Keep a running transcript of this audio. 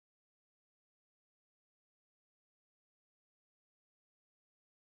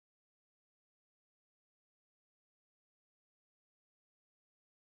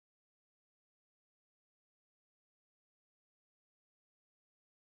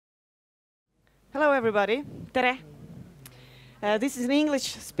Hello, everybody. Tere. This is an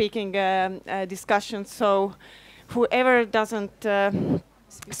English-speaking discussion, so whoever doesn't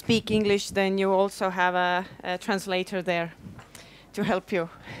speak English, then you also have a translator there to help you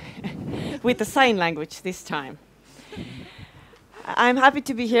with the sign language this time. I'm happy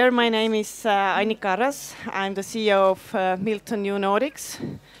to be here. My name is Annika Arras. I'm the CEO of Miltton New Nordics,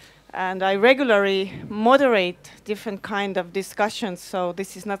 and I regularly moderate different kind of discussions, so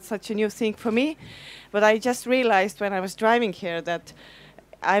this is not such a new thing for me. But I just realized when I was driving here that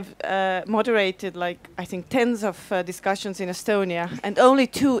I've moderated, like, I think tens of discussions in Estonia and only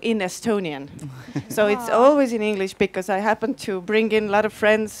 2 in Estonian. So it's always in English because I happen to bring in a lot of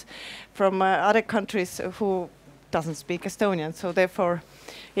friends from other countries who doesn't speak Estonian. So therefore,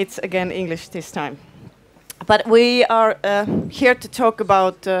 it's again English this time. But we are here to talk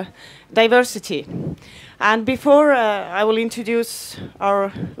about diversity. And before I will introduce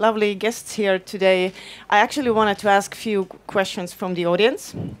our lovely guests here today, I actually wanted to ask a few questions from the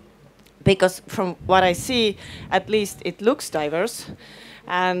audience, because from what I see, at least it looks diverse.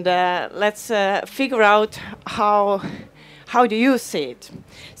 And let's figure out how do you see it.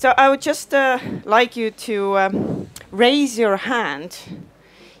 So I would just like you to raise your hand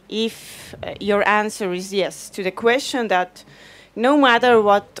if your answer is yes to the question that no matter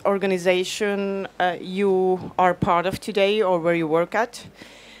what organization you are part of today or where you work at,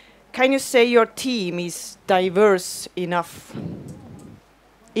 can you say your team is diverse enough?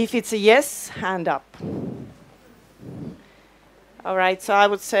 If it's a yes, hand up. All right, so I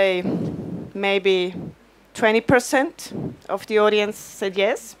would say maybe 20% of the audience said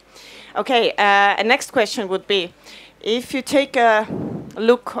yes. Okay, next question would be, if you take a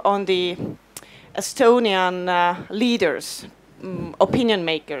look on the Estonian leaders, opinion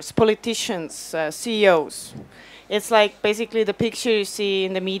makers, politicians, CEOs. It's like basically the picture you see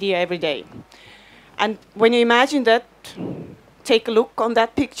in the media every day. And when you imagine that, take a look on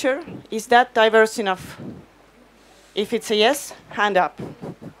that picture. Is that diverse enough? If it's a yes, hand up.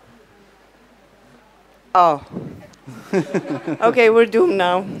 Oh. Okay, we're doomed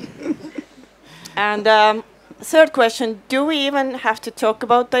now. And third question, do we even have to talk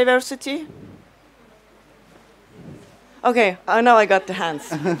about diversity? Okay, now I got the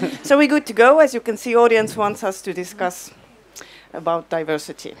hands. So we're good to go. As you can see, audience wants us to discuss about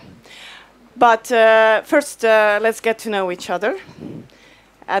diversity. But first, let's get to know each other.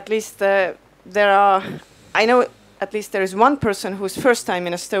 At least I know at least there is one person who's first time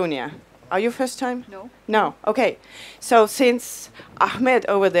in Estonia. Are you first time? No. No, okay. So since Ahmed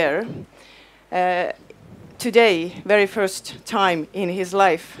over there, today, very first time in his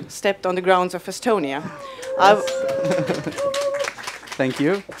life, stepped on the grounds of Estonia. Thank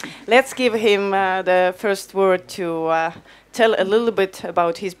you. Let's give him the first word to tell a little bit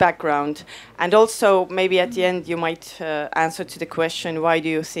about his background. And also, maybe at the end, you might answer to the question, why do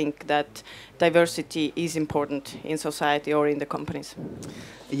you think that diversity is important in society or in the companies?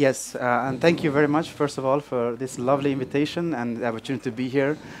 Yes, and thank you very much, first of all, for this lovely invitation and the opportunity to be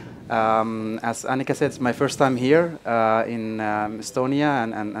here. As Annika said, it's my first time here in Estonia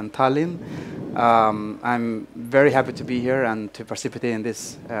and Tallinn. I'm very happy to be here and to participate in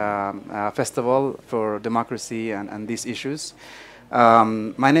this festival for democracy and these issues.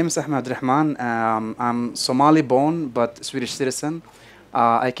 My name is Ahmed Abdirahman. I'm Somali born but Swedish citizen.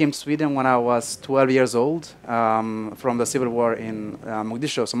 I came to Sweden when I was 12 years old from the civil war in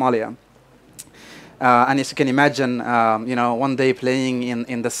Mogadishu, Somalia. And as you can imagine, one day playing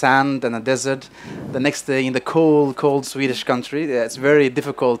in the sand and the desert, the next day in the cold Swedish country, it's very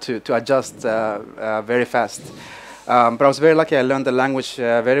difficult to adjust very fast. But I was very lucky. I learned the language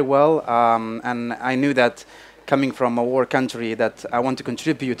very well, and I knew that coming from a war country that I want to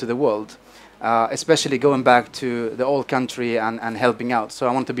contribute to the world. Especially going back to the old country and helping out. So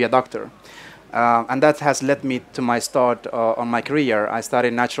I want to be a doctor. And that has led me to my start on my career. I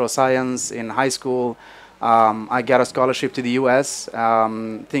studied natural science in high school. I got a scholarship to the US,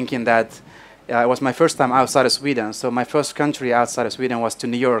 thinking that it was my first time outside of Sweden. So my first country outside of Sweden was to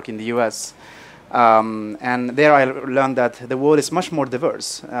New York in the US. And there I learned that the world is much more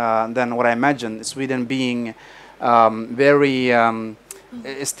diverse than what I imagined. Sweden being very...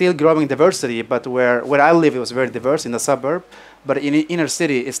 It's still growing diversity, but where I live, it was very diverse in the suburb. But in the inner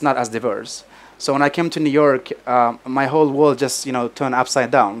city, it's not as diverse. So when I came to New York, my whole world just turned upside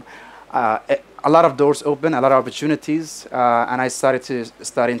down. A lot of doors open, a lot of opportunities, and I started to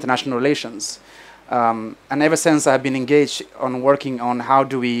study international relations. And ever since, I've been engaged on working on how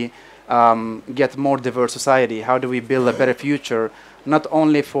do we get more diverse society, how do we build a better future, not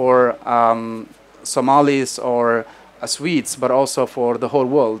only for Somalis or Swedes, but also for the whole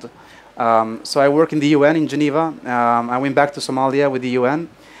world. So I work in the UN in Geneva. I went back to Somalia with the UN.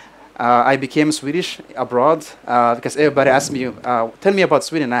 I became Swedish abroad because everybody asked me, tell me about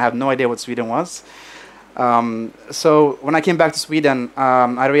Sweden. I have no idea what Sweden was. So when I came back to Sweden,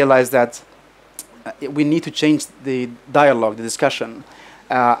 I realized that we need to change the dialogue, the discussion.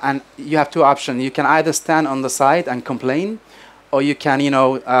 And you have two options. You can either stand on the side and complain, or you can,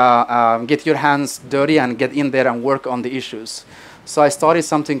 get your hands dirty and get in there and work on the issues. So I started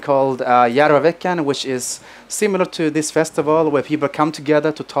something called Järvaveckan, which is similar to this festival where people come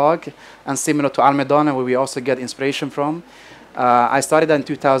together to talk, and similar to Almedana, where we also get inspiration from. I started in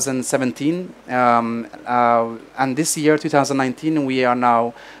 2017, and this year, 2019, we are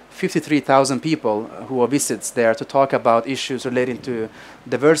now 53,000 people who visits there to talk about issues relating to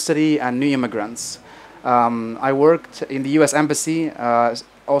diversity and new immigrants. I worked in the US Embassy,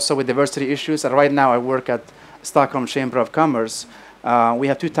 also with diversity issues, and right now I work at Stockholm Chamber of Commerce. We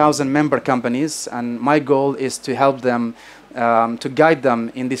have 2,000 member companies, and my goal is to help them, to guide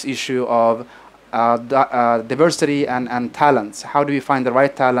them in this issue of diversity and talents. How do we find the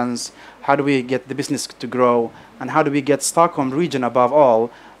right talents? How do we get the business to grow? And how do we get Stockholm region above all,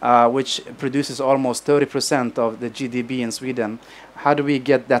 which produces almost 30% of the GDP in Sweden? How do we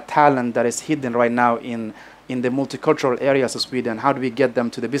get that talent that is hidden right now in the multicultural areas of Sweden? How do we get them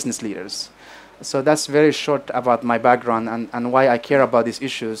to the business leaders? So that's very short about my background and why I care about these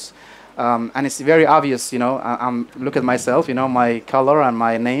issues. And it's very obvious, look at myself, my color and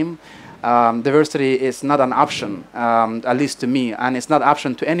my name. Diversity is not an option, at least to me, and it's not an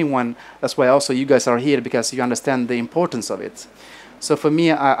option to anyone. That's why also you guys are here, because you understand the importance of it. So for me,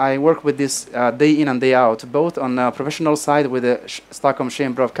 I work with this day in and day out, both on the professional side with the Stockholm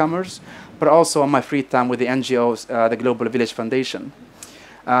Chamber of Commerce, but also on my free time with the NGOs, the Global Village Foundation.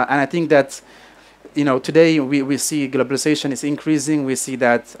 And I think that today we see globalization is increasing. We see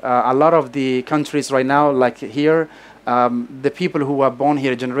that a lot of the countries right now, like here, the people who are born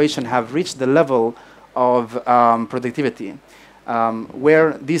here, generation, have reached the level of productivity.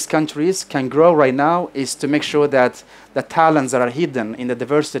 Where these countries can grow right now is to make sure that the talents that are hidden in the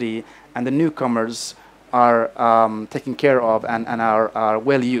diversity and the newcomers are taken care of and are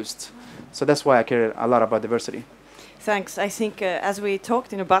well used. So that's why I care a lot about diversity. Thanks. I think as we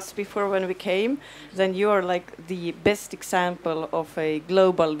talked in a bus before when we came, then you are like the best example of a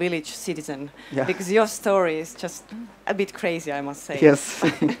global village citizen. Yeah. Because your story is just a bit crazy, I must say. Yes.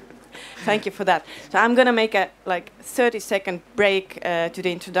 Thank you for that. So I'm going to make a 30-second break to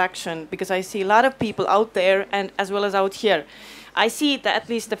the introduction, because I see a lot of people out there and as well as out here. I see that at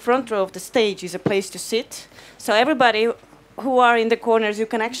least the front row of the stage is a place to sit. So everybody who are in the corners, you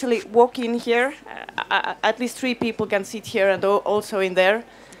can actually walk in here. At least 3 people can sit here and also in there.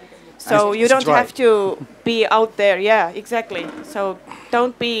 So you don't have to be out there. Yeah, exactly. So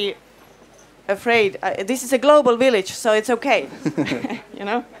don't be afraid. This is a global village, so it's okay.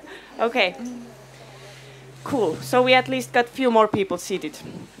 Okay. Cool. So we at least got a few more people seated,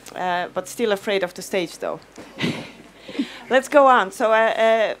 but still afraid of the stage, though. Let's go on. So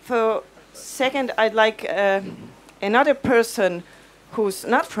for second, I'd like another person who's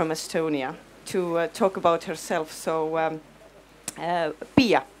not from Estonia to talk about herself. So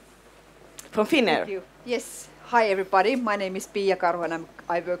Piia from Finnair. Thank you. Yes. Hi, everybody. My name is Piia Karhu, and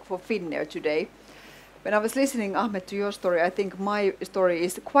I work for Finnair today. When I was listening, Ahmed, to your story, I think my story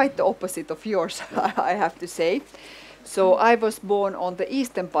is quite the opposite of yours, I have to say. So I was born on the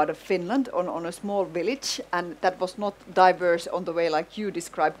eastern part of Finland, on a small village, and that was not diverse on the way like you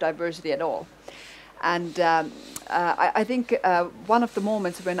described diversity at all. And I think one of the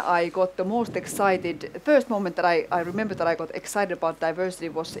moments when I got the most excited, the first moment that I remember that I got excited about diversity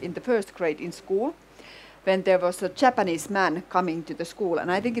was in the first grade in school, when there was a Japanese man coming to the school.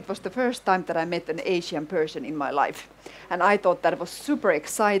 And I think it was the first time that I met an Asian person in my life. And I thought that was super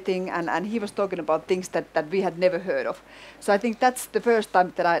exciting, and he was talking about things that we had never heard of. So I think that's the first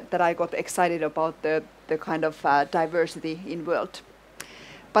time that I got excited about the kind of diversity in world.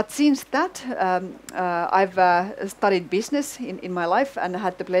 But since that, I've studied business in my life and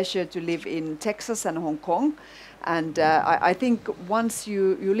had the pleasure to live in Texas and Hong Kong. And I think once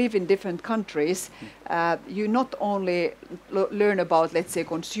you live in different countries, you not only learn about, let's say,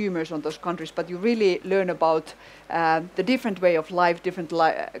 consumers on those countries, but you really learn about the different way of life, different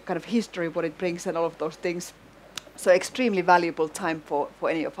kind of history, what it brings and all of those things. So extremely valuable time for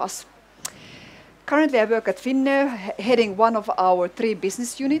any of us. Currently, I work at Finnair, heading one of our 3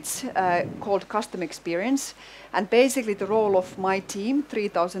 business units called Customer Experience. And basically the role of my team,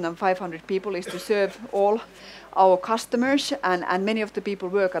 3,500 people, is to serve all our customers, and many of the people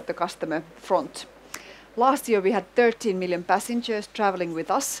work at the customer front. Last year we had 13 million passengers traveling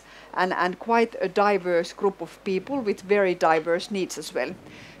with us, and quite a diverse group of people with very diverse needs as well.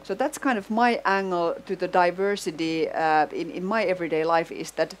 So that's kind of my angle to the diversity in my everyday life,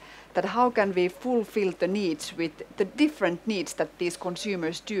 is that how can we fulfill the needs with the different needs that these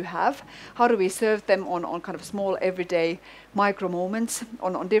consumers do have? How do we serve them on kind of small everyday micro moments,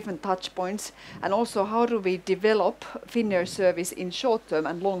 on different touch points? And also, how do we develop Finnair service in short term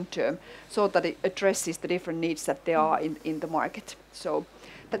and long term so that it addresses the different needs that there are in the market? So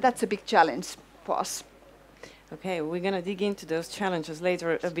that's a big challenge for us. Okay, we're going to dig into those challenges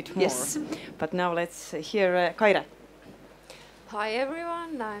later a bit more. Yes. But now let's hear Kaire. Hi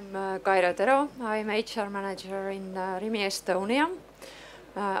everyone, I'm Kaire Tero. I'm HR manager in Rimi, Estonia.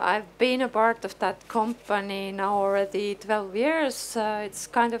 I've been a part of that company now already 12 years. It's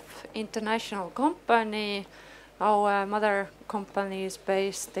kind of international company. Our mother company is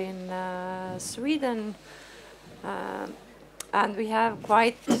based in Sweden. And we have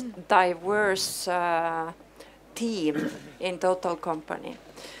quite diverse team in total company.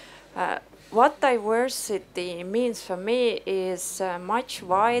 What diversity means for me is much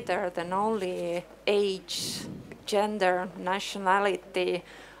wider than only age, gender, nationality.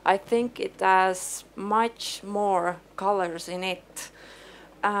 I think it has much more colors in it.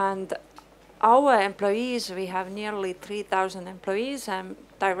 And our employees, we have nearly 3,000 employees. I'm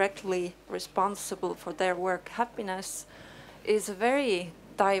directly responsible for their work happiness. Is a very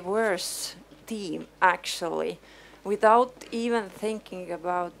diverse team, actually, without even thinking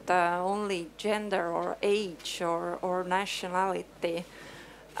about only gender or age or nationality.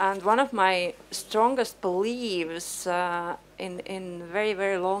 And one of my strongest beliefs in very,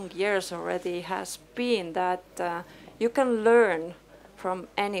 very long years already has been that you can learn from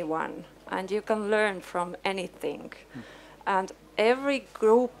anyone and you can learn from anything. And every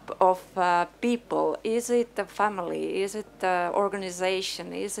group of people, is it a family, is it an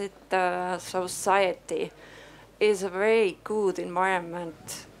organization, is it a society, is a very good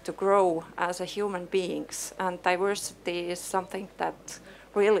environment to grow as a human beings, and diversity is something that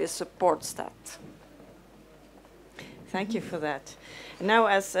really supports that. Thank you for that. Now,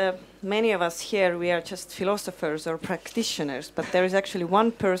 as many of us here, we are just philosophers or practitioners, but there is actually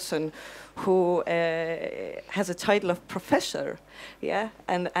one person who has a title of professor, yeah,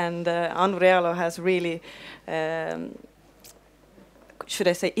 and Realo has really, should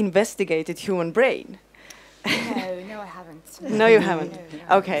I say, investigated human brain. No, I haven't. No, you haven't.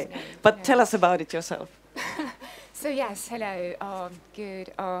 No, okay, but tell us about it yourself. So yes, hello.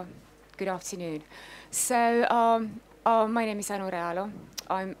 Good afternoon. So my name is Realo.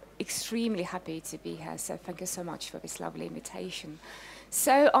 I'm extremely happy to be here. So thank you so much for this lovely invitation.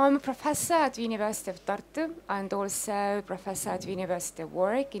 So I'm a professor at the University of Tartu and also professor at the University of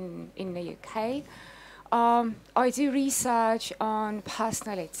Warwick in the UK. I do research on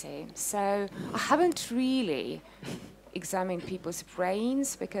personality. So I haven't really examined people's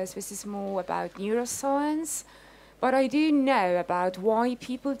brains because this is more about neuroscience. But I do know about why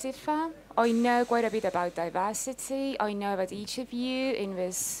people differ. I know quite a bit about diversity. I know that each of you in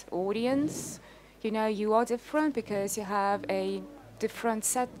this audience, you know, you are different because you have a different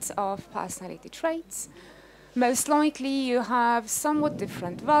set of personality traits. Most likely you have somewhat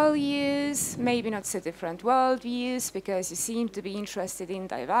different values, maybe not so different worldviews because you seem to be interested in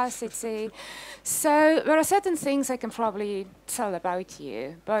diversity. So there are certain things I can probably tell about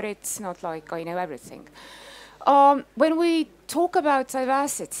you, but it's not like I know everything. When we talk about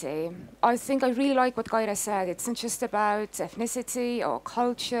diversity, I think I really like what Kaire said. It's not just about ethnicity or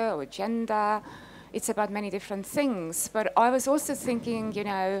culture or gender. It's about many different things. But I was also thinking, you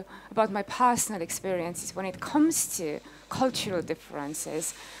know, about my personal experiences when it comes to cultural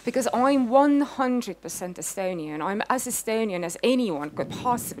differences, because I'm 100% Estonian. I'm as Estonian as anyone could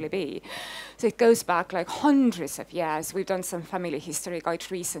possibly be. So it goes back like hundreds of years. We've done some family history guide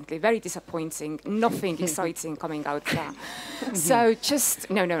recently, very disappointing, nothing exciting coming out there. So just,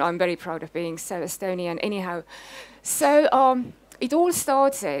 no, I'm very proud of being so Estonian. Anyhow, so it all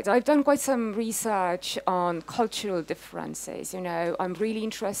started, I've done quite some research on cultural differences. You know, I'm really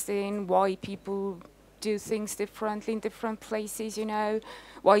interested in why people do things differently in different places, you know,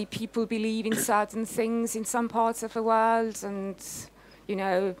 why people believe in certain things in some parts of the world and, you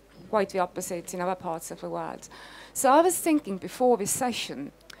know, quite the opposite in other parts of the world. So I was thinking before this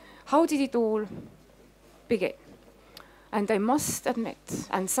session, how did it all begin? And I must admit,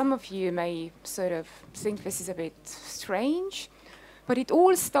 and some of you may sort of think this is a bit strange, but it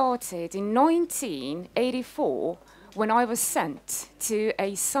all started in 1984 when I was sent to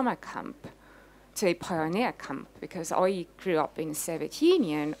a summer camp to a pioneer camp, because I grew up in the Soviet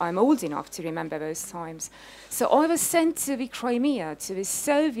Union. I'm old enough to remember those times. So I was sent to the Crimea, to the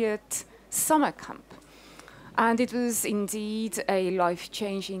Soviet summer camp. And it was indeed a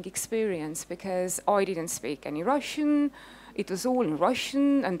life-changing experience, because I didn't speak any Russian. It was all in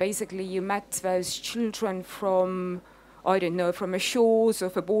Russian, and basically you met those children from, I don't know, from the shores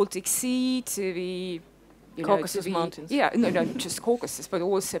of the Baltic Sea to the Caucasus Mountains. Yeah, no, just Caucasus, but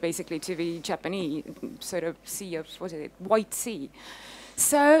also basically to the Japanese sort of sea of, what is it, White Sea.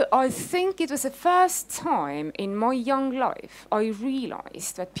 So I think it was the first time in my young life I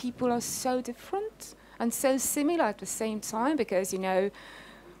realized that people are so different and so similar at the same time, because, 13,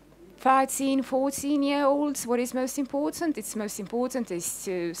 14-year-olds, what is most important? It's most important is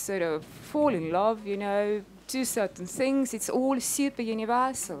to sort of fall in love, do certain things. It's all super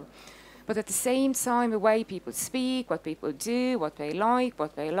universal. But at the same time, the way people speak, what people do, what they like,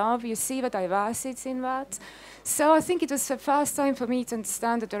 what they love, you see the diversity in that. So I think it was the first time for me to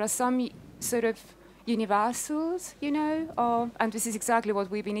understand that there are some sort of universals, and this is exactly what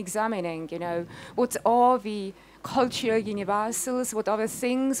we've been examining, what are the cultural universals, what are the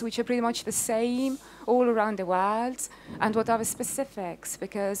things which are pretty much the same all around the world, and what are the specifics,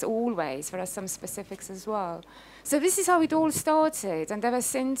 because always there are some specifics as well. So this is how it all started, and ever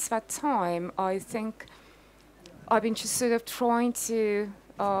since that time, I think I've been just sort of trying to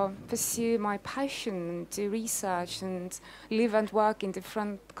pursue my passion, do research, and live and work in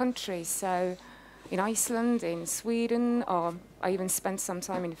different countries. So in Iceland, in Sweden, I even spent some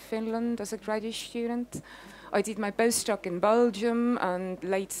time in Finland as a graduate student. I did my postdoc in Belgium, and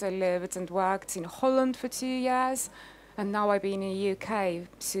later lived and worked in Holland for 2 years. And now I've been in the UK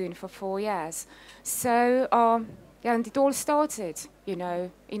soon for 4 years. So, and it all started, in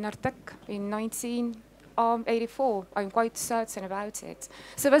Artek in 1984. I'm quite certain about it.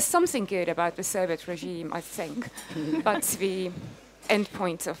 So there's something good about the Soviet regime, I think. That's the end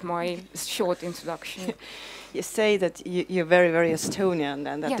point of my short introduction. You say that you're very, very Estonian,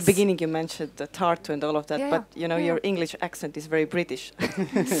 and at Yes. the beginning you mentioned the Tartu and all of that, Yeah, but your English accent is very British.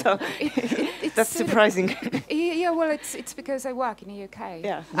 So that's surprising. Yeah, well, it's because I work in the UK.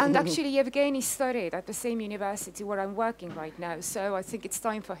 Yeah. And actually, Jevgeni studied at the same university where I'm working right now, so I think it's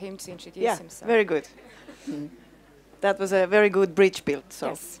time for him to introduce himself. Very good. That was a very good bridge built, so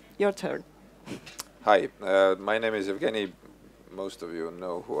Yes. your turn. Hi, my name is Jevgeni. Most of you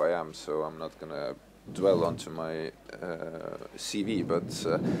know who I am, so I'm not going to dwell onto my CV, but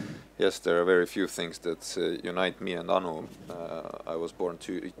yes, there are very few things that unite me and Anu. I was born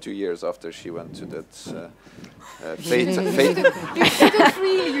two years after she went to that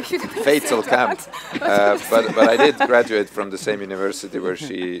fatal camp, but I did graduate from the same university where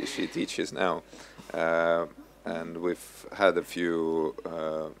she teaches now, and we've had a few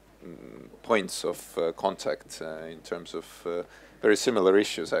points of contact in terms of very similar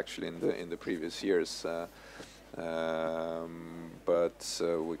issues, actually, in the previous years. But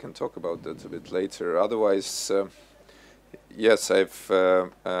we can talk about that a bit later. Otherwise, yes, I've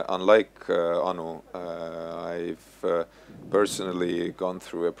unlike Anu, I've personally gone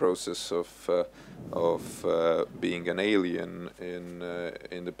through a process of being an alien in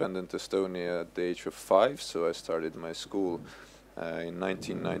independent Estonia at the age of 5. So I started my school in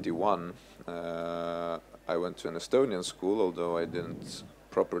 1991. I went to an Estonian school, although I didn't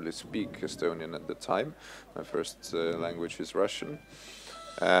properly speak Estonian at the time. My first language is Russian.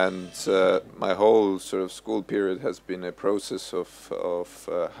 And my whole sort of school period has been a process of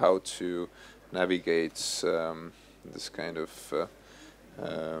how to navigate this kind of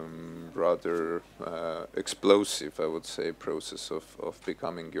rather explosive, I would say, process of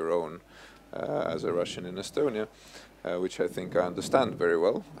becoming your own as a Russian in Estonia. Which I think I understand very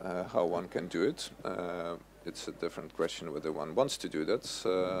well, how one can do it. It's a different question whether one wants to do that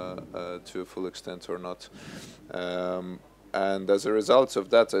to a full extent or not. And as a result of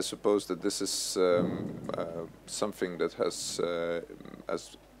that, I suppose that this is something that has,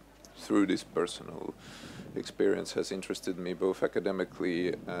 through this personal experience, has interested me both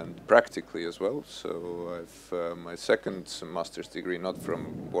academically and practically as well. So I've my second master's degree, not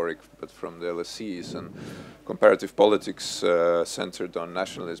from Warwick, but from the LSE, is in comparative politics centered on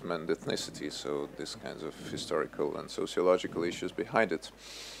nationalism and ethnicity, so this kinds of historical and sociological issues behind it.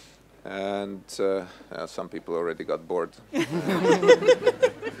 And some people already got bored.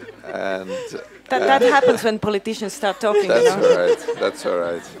 And that happens when politicians start talking. That's all right. That's all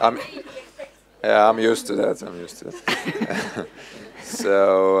right. I'm used to that.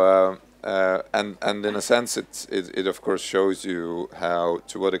 So, and in a sense, it of course shows you how,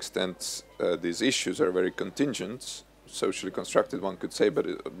 to what extent these issues are very contingent. socially constructed, one could say, but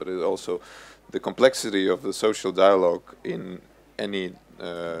it also the complexity of the social dialogue in any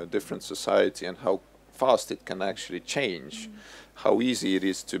different society and how fast it can actually change, how easy it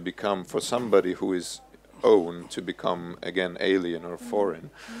is to become, for somebody who is own, to become again alien or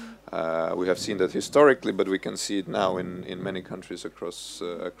foreign. We have seen that historically, but we can see it now in many countries across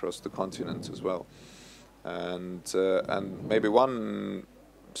the continent as well. And maybe one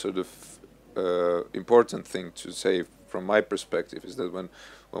sort of important thing to say from my perspective is that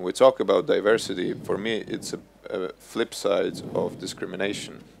when we talk about diversity, for me it's a flip side of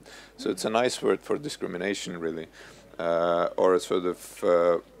discrimination. So it's a nice word for discrimination, really, or a sort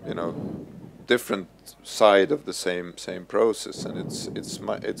of different side of the same process. And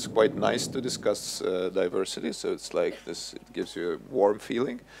it's quite nice to discuss diversity. So it's like this; it gives you a warm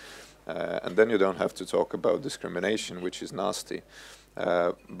feeling, and then you don't have to talk about discrimination, which is nasty.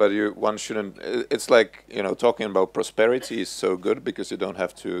 But one shouldn't. It's like talking about prosperity is so good because you don't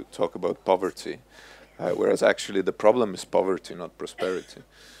have to talk about poverty, whereas actually the problem is poverty, not prosperity.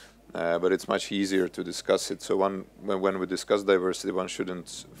 But it's much easier to discuss it. So when we discuss diversity, one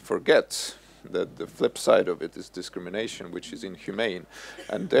shouldn't forget that the flip side of it is discrimination, which is inhumane,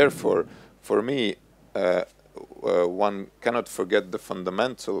 and therefore, for me, one cannot forget the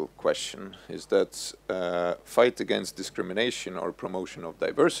fundamental question: is that fight against discrimination or promotion of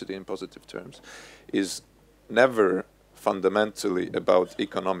diversity in positive terms is never fundamentally about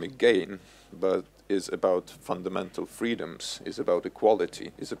economic gain, but is about fundamental freedoms, is about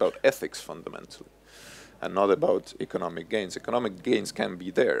equality, is about ethics fundamentally, and not about economic gains. Economic gains can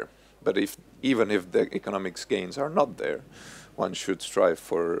be there, but even if the economic gains are not there, one should strive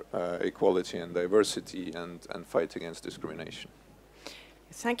for equality and diversity and fight against discrimination.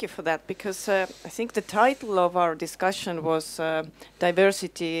 Thank you for that, because I think the title of our discussion was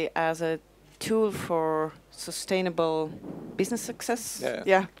diversity as a tool for sustainable business success.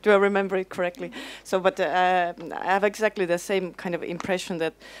 Yeah, do I remember it correctly? So, but I have exactly the same kind of impression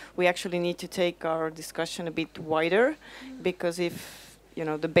that we actually need to take our discussion a bit wider, because if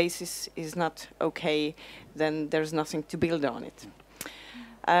the basis is not okay, then there's nothing to build on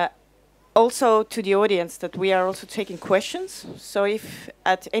it. Also to the audience, that we are also taking questions. So if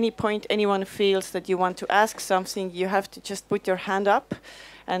at any point anyone feels that you want to ask something, you have to just put your hand up,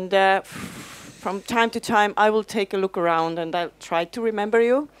 and from time to time I will take a look around and I'll try to remember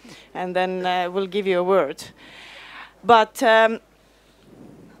you, and then we'll give you a word. But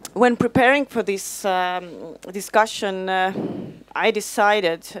when preparing for this discussion, I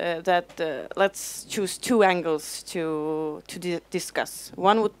decided that let's choose two angles to discuss.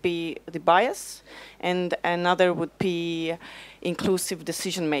 One would be the bias, and another would be inclusive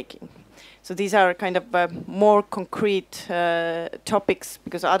decision making. So these are kind of more concrete topics,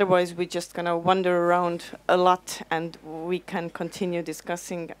 because otherwise we're just gonna wander around a lot, and we can continue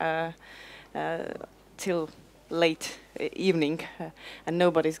discussing till late evening, and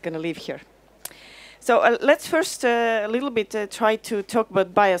nobody's gonna leave here. So let's first a little bit try to talk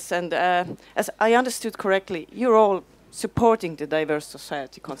about bias, and as I understood correctly, you're all supporting the diverse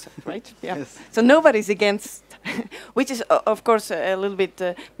society concept, right? Yeah. Yes. So nobody's against, which is of course a little bit,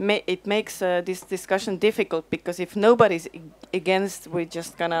 it makes this discussion difficult, because if nobody's against, we're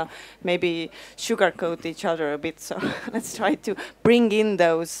just gonna maybe sugarcoat each other a bit. So let's try to bring in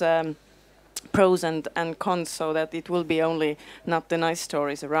those pros and cons, so that it will be only not the nice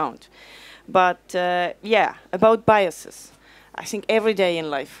stories around. But yeah, about biases, I think every day in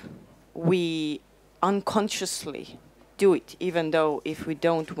life we unconsciously do it, even though if we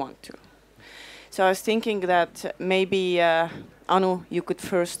don't want to. So I was thinking that maybe Anu, you could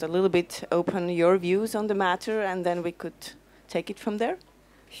first a little bit open your views on the matter, and then we could take it from there.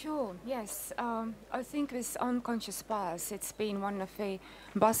 Sure, yes. I think this unconscious bias, it's been one of the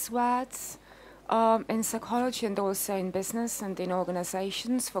buzzwords in psychology and also in business and in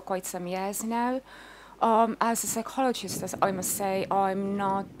organizations for quite some years now. As a psychologist, as I must say, I'm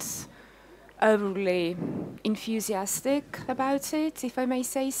not overly enthusiastic about it, if I may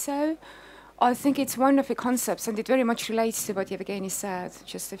say so. I think it's one of the concepts, and it very much relates to what Jevgeni said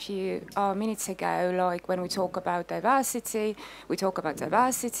just a few minutes ago, like when we talk about diversity, we talk about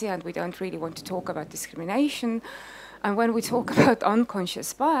diversity and we don't really want to talk about discrimination. And when we talk about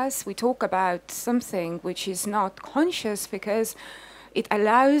unconscious bias, we talk about something which is not conscious, because it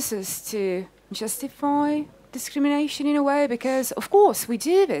allows us to justify discrimination in a way, because of course we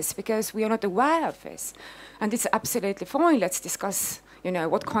do this because we are not aware of this. And it's absolutely fine. Let's discuss,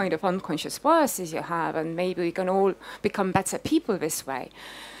 what kind of unconscious biases you have, and maybe we can all become better people this way.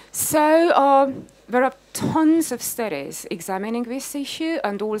 So there are tons of studies examining this issue,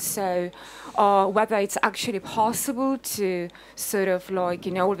 and also whether it's actually possible to sort of like,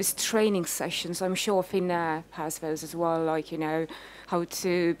 you know, all these training sessions. I'm sure Finnair has those as well, like, you know, how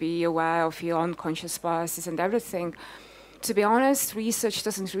to be aware of your unconscious biases and everything. To be honest, research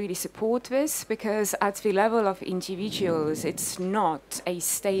doesn't really support this, because at the level of individuals, it's not a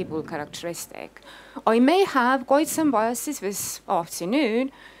stable characteristic. I may have quite some biases this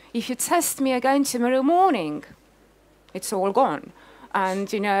afternoon. If you test me again tomorrow morning, it's all gone.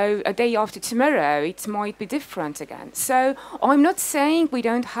 And, you know, a day after tomorrow, it might be different again. So I'm not saying we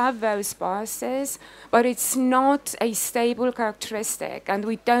don't have those biases, but it's not a stable characteristic, and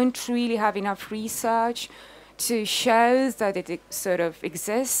we don't really have enough research to show that it sort of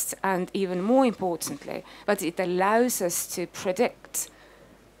exists, and even more importantly, that it allows us to predict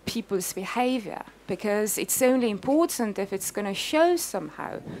people's behavior, because it's only important if it's going to show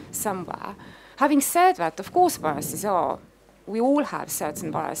somehow, somewhere. Having said that, of course biases are. We all have certain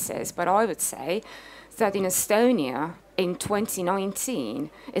biases, but I would say that in Estonia, in 2019,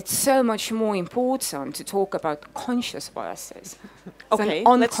 it's so much more important to talk about conscious biases Okay,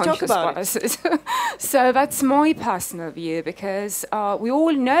 than let's talk unconscious about biases. So that's my personal view, because we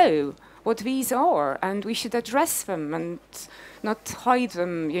all know what these are, and we should address them and not hide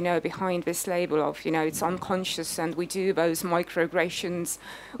them, you know, behind this label of, you know, it's unconscious and we do those microaggressions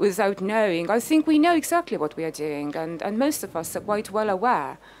without knowing. I think we know exactly what we are doing, and most of us are quite well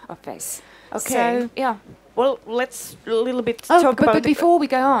aware of this. Okay. So, yeah. Well, let's a little bit talk about... But before we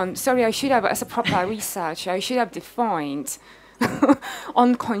go on, sorry, I should have, as a proper researcher, I should have defined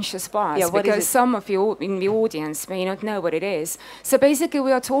unconscious bias, Yeah, what is because it? some of you in the audience may not know what it is. So basically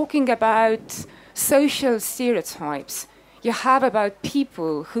we are talking about social stereotypes you have about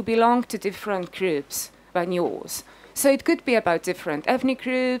people who belong to different groups than yours. So it could be about different ethnic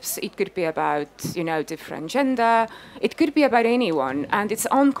groups, it could be about, you know, different gender, it could be about anyone, and it's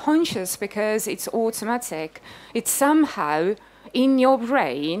unconscious because it's automatic. It's somehow in your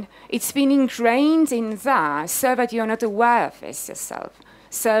brain, it's been ingrained in there so that you're not aware of this yourself.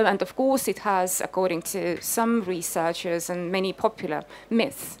 So, and of course it has, according to some researchers and many popular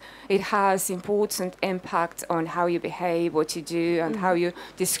myths, it has important impact on how you behave, what you do, and how you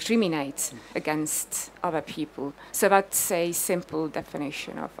discriminate against other people. So that's a simple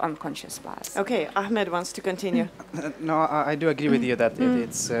definition of unconscious bias. Okay, Ahmed wants to continue. No, I do agree with you that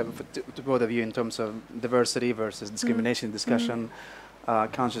it's to both of you in terms of diversity versus discrimination discussion,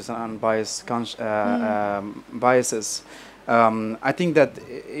 conscious and unbiased biases. I think that,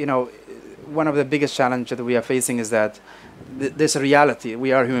 you know, one of the biggest challenges that we are facing is that there's a reality.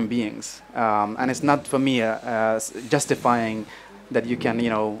 We are human beings, and it's not for me justifying that you can, you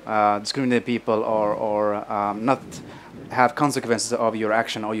know, discriminate people or not have consequences of your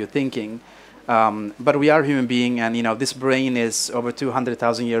action or your thinking. But we are human beings, and you know, this brain is over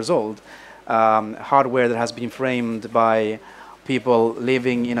 200,000 years old. Hardware that has been framed by people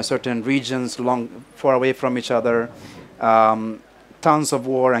living in a certain regions, far away from each other. Tons of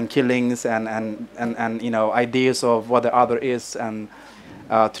war and killings and you know, ideas of what the other is, and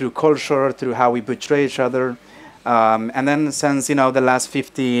through culture, through how we portray each other. And then since, you know, the last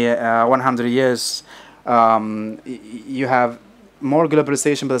 50, 100 years, you have more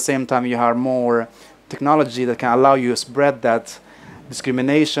globalization, but at the same time you have more technology that can allow you to spread that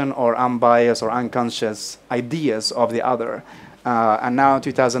discrimination or unbiased or unconscious ideas of the other. And now in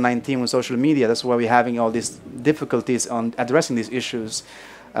 2019 with social media, that's why we're having all these difficulties on addressing these issues,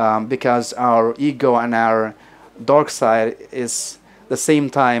 because our ego and our dark side is the same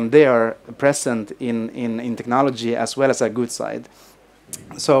time there present in technology as well as our good side.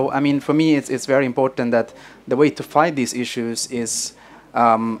 So I mean, for me it's very important that the way to fight these issues is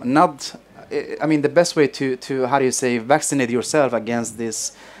not, I mean, the best way to how do you say, vaccinate yourself against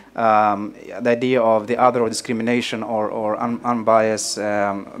this the idea of the other or discrimination or unbiased,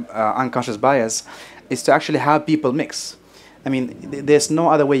 unconscious bias, is to actually have people mix. I mean, there's no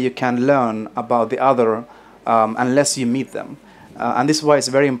other way you can learn about the other unless you meet them. And this is why it's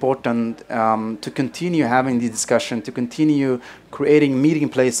very important to continue having the discussion, to continue creating meeting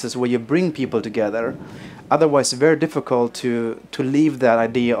places where you bring people together. Otherwise, it's very difficult to leave that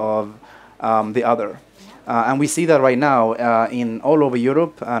idea of the other. And we see that right now in all over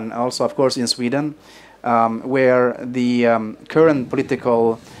Europe, and also, of course, in Sweden, where the current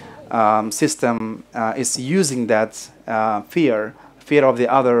political system is using that fear of the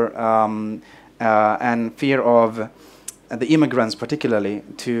other, and fear of the immigrants particularly,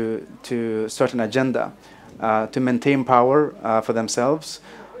 to certain agenda, to maintain power for themselves,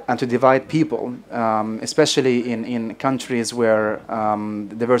 and to divide people, especially in countries where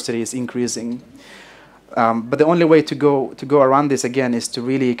diversity is increasing. But the only way to go around this again is to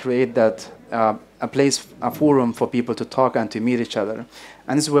really create that a forum for people to talk and to meet each other.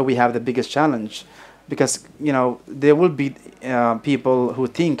 And this is where we have the biggest challenge, because there will be people who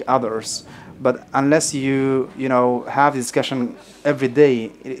think others, but unless you have this discussion every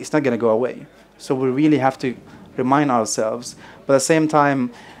day, it's not going to go away. So we really have to remind ourselves, but at the same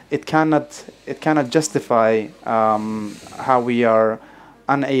time, it cannot justify how we are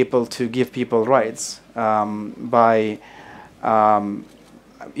unable to give people rights by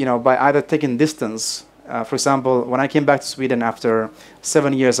either taking distance. For example, when I came back to Sweden after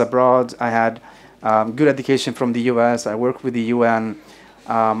 7 years abroad, I had good education from the US. I worked with the UN.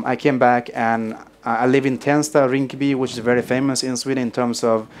 I came back and I live in Tensta, Rinkeby, which is very famous in Sweden in terms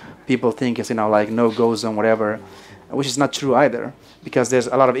of people think it's like no-go zone, whatever, which is not true either, because there's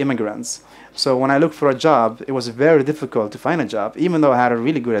a lot of immigrants. So when I looked for a job, it was very difficult to find a job, even though I had a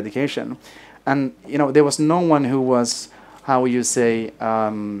really good education. And there was no one who was, how would you say,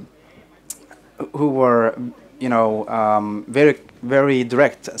 who were very, very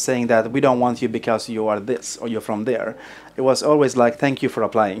direct, saying that we don't want you because you are this or you're from there. It was always like, thank you for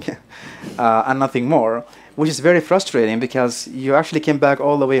applying, and nothing more, which is very frustrating because you actually came back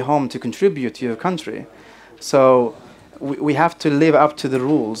all the way home to contribute to your country. So we have to live up to the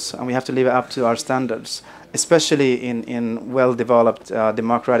rules, and we have to live up to our standards, especially in well-developed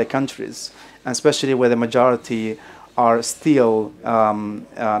democratic countries, and especially where the majority are still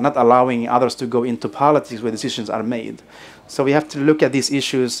not allowing others to go into politics where decisions are made. So we have to look at these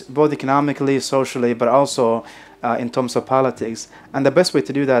issues both economically, socially, but also in terms of politics. And the best way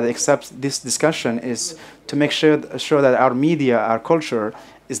to do that, except this discussion, is to make sure that our media, our culture,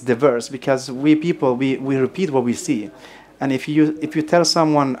 is diverse, because we people, we repeat what we see. And if you tell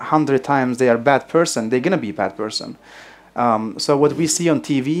someone 100 times they are a bad person, they're going to be a bad person. So what we see on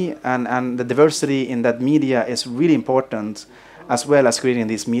TV and the diversity in that media is really important, as well as creating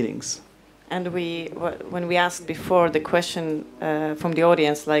these meetings. And when we asked before the question from the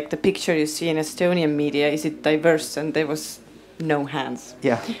audience, like the picture you see in Estonian media, is it diverse? And there was no hands.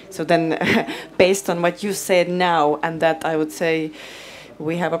 Yeah. So then, based on what you said now, and that, I would say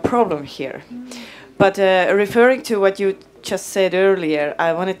we have a problem here. But referring to what you just said earlier,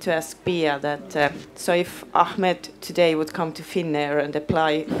 I wanted to ask Piia that, so if Ahmed today would come to Finnair and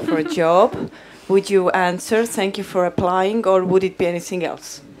apply for a job, would you answer, thank you for applying, or would it be anything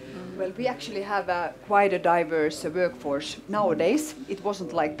else? Well, we actually have quite a diverse workforce nowadays. It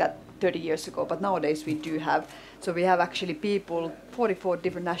wasn't like that 30 years ago, but nowadays we do have. So we have actually people, 44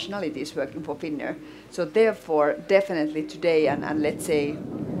 different nationalities working for Finnair. So therefore, definitely today, and let's say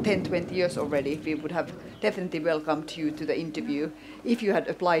 10, 20 years already, we would have definitely welcomed you to the interview if you had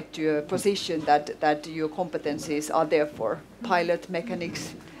applied to a position that your competencies are there for. Pilot,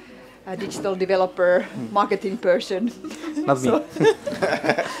 mechanics, digital developer, marketing person. Not me.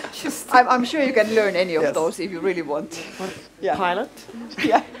 I'm sure you can learn any of those if you really want. Yeah. Pilot?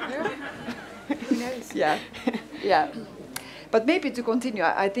 Yeah. Who knows? Yeah. Yeah. But maybe to continue,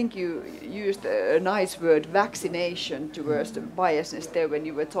 I think you used a nice word, vaccination, towards the biasness there when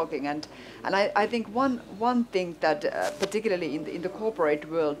you were talking. And I think one thing that particularly in the corporate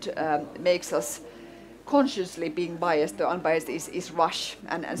world makes us consciously being biased or unbiased is rush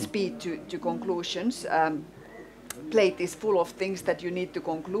and speed to conclusions. Plate is full of things that you need to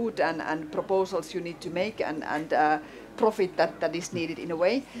conclude and proposals you need to make and profit that is needed in a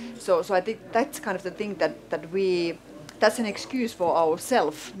way. So I think that's kind of the thing that's an excuse for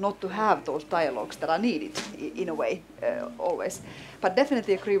ourselves not to have those dialogues that are needed in a way always. But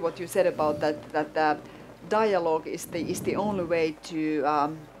definitely agree what you said about that dialogue is the only way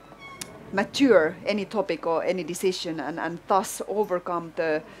to mature any topic or any decision and thus overcome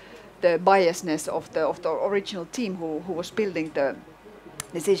the biasness of the original team who was building the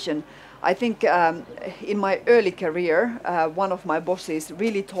decision. I think in my early career, one of my bosses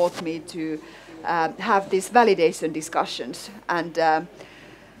really taught me to have these validation discussions, and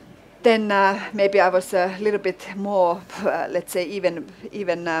then maybe I was a little bit more, let's say, even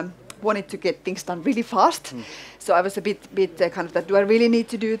wanted to get things done really fast. So I was a bit kind of that, do I really need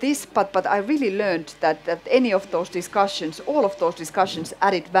to do this? But I really learned that any of those discussions, all of those discussions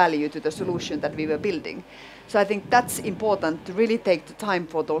added value to the solution that we were building. So I think that's important to really take the time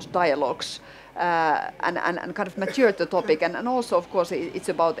for those dialogues and kind of mature the topic. And also, of course, it's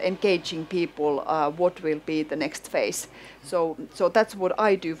about engaging people, what will be the next phase. So that's what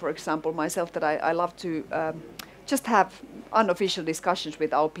I do, for example, myself, that I love to just have unofficial discussions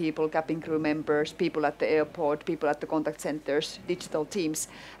with our people, cabin crew members, people at the airport, people at the contact centers, digital teams,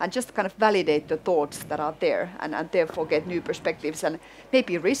 and just kind of validate the thoughts that are there and therefore get new perspectives and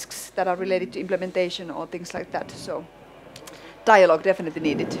maybe risks that are related to implementation or things like that. So dialogue definitely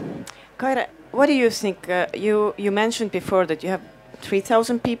needed. Kaire, what do you think? You mentioned before that you have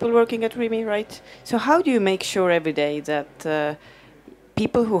 3,000 people working at Rimi, right? So how do you make sure every day that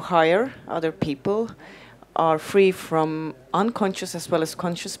people who hire other people are free from unconscious as well as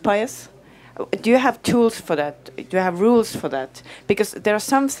conscious bias? Do you have tools for that? Do you have rules for that? Because there are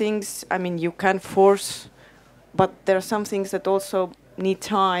some things, I mean, you can force, but there are some things that also need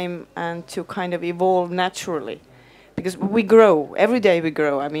time and to kind of evolve naturally. Because we grow, every day we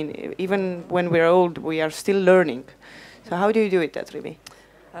grow. I mean, even when we're old, we are still learning. So how do you do it at Rimi?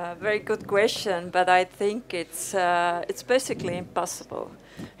 Very good question, but I think it's basically impossible,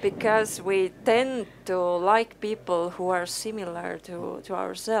 because we tend to like people who are similar to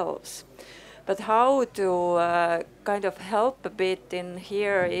ourselves. But how to kind of help a bit in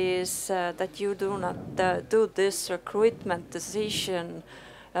here is that you do not do this recruitment decision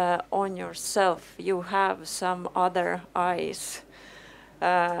on yourself. You have some other eyes.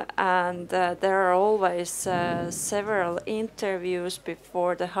 And there are always several interviews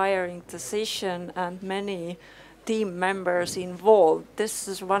before the hiring decision and many team members involved. This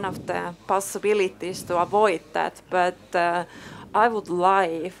is one of the possibilities to avoid that, but I would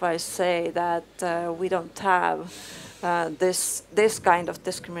lie if I say that we don't have this kind of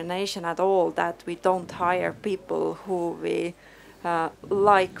discrimination at all, that we don't hire people who we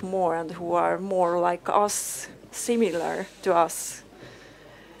like more and who are more like us, similar to us.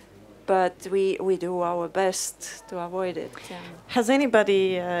 But we do our best to avoid it. Yeah. Has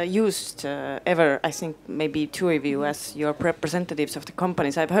anybody used ever, I think maybe two of you as your representatives of the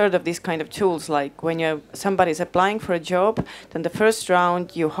companies, I've heard of these kind of tools, like when somebody is applying for a job, then the first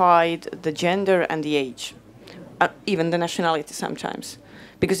round you hide the gender and the age, even the nationality sometimes.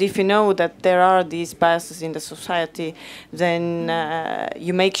 Because if you know that there are these biases in the society, then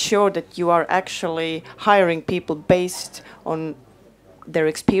you make sure that you are actually hiring people based on their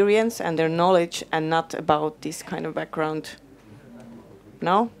experience and their knowledge, and not about this kind of background.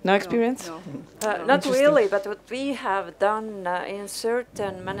 No experience? No. Not really, but what we have done in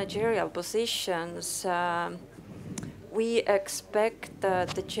certain managerial positions, we expect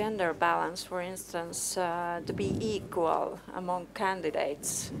the gender balance, for instance, to be equal among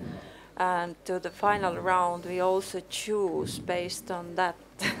candidates. And to the final round, we also choose based on that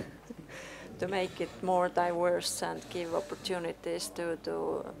to make it more diverse and give opportunities to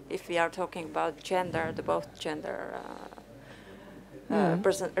if we are talking about gender, to both gender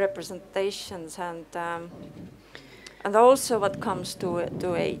representations, and also what comes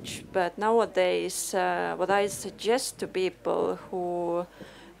to age. But nowadays, what I suggest to people who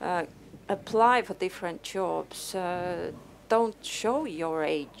apply for different jobs, don't show your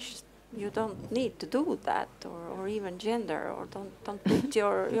age. You don't need to do that, or even gender, or don't put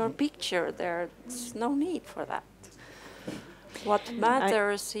your picture there. There's no need for that. What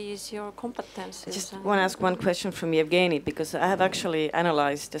matters is your competencies. I just want to ask one question from Jevgeni, because I have actually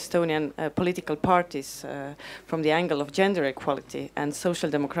analyzed Estonian political parties from the angle of gender equality, and Social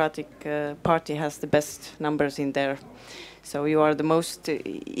Democratic Party has the best numbers in there. So you are the most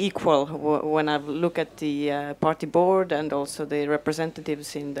equal when I look at the party board and also the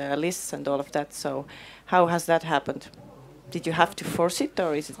representatives in the lists and all of that. So how has that happened? Did you have to force it,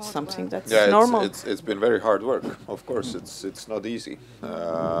 or is it something that's normal? It's been very hard work. Of course, it's not easy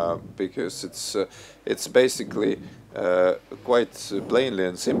because it's basically quite plainly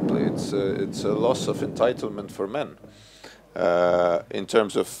and simply it's a loss of entitlement for men. In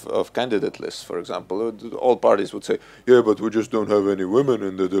terms of candidate lists, for example, all parties would say, yeah, but we just don't have any women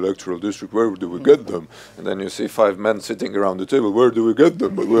in the electoral district. Where do we get them? And then you see 5 men sitting around the table. Where do we get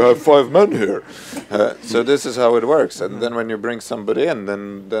them? But we have 5 men here. So this is how it works. And then when you bring somebody in,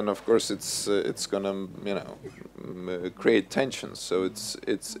 then of course it's gonna create tensions. So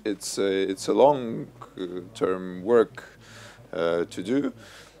it's a long term work to do,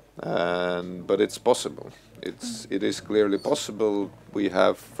 but it's possible. It is clearly possible. We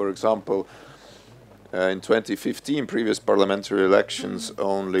have, for example, in 2015, previous parliamentary elections,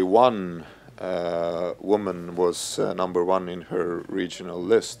 only one woman was number 1 in her regional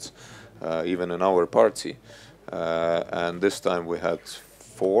list, even in our party. And this time we had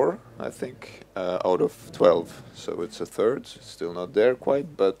 4, I think, out of 12. So it's a third, still not there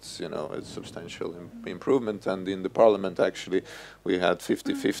quite, but it's substantial improvement. And in the parliament, actually, we had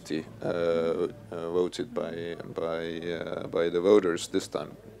 50-50 voted by the voters this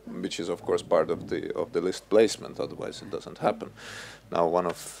time. which is of course part of the list placement. Otherwise, it doesn't happen. Now one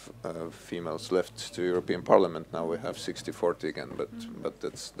of females left to European Parliament. Now we have 60-40 again, but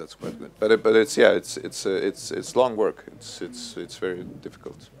that's quite good. But it's long work. It's very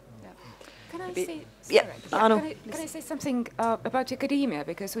difficult. Can I say, Yeah. can I say something about academia?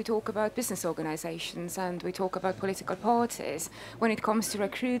 Because we talk about business organizations and we talk about political parties. When it comes to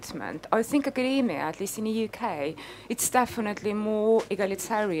recruitment, I think academia, at least in the UK, it's definitely more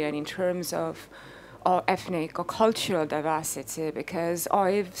egalitarian in terms of ethnic or cultural diversity, because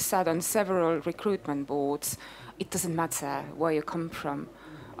I've sat on several recruitment boards. It doesn't matter where you come from.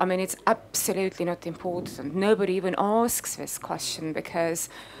 I mean, it's absolutely not important. Nobody even asks this question because,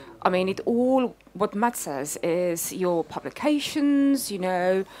 I mean, what matters is your publications, you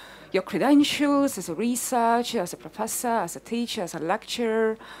know, your credentials as a researcher, as a professor, as a teacher, as a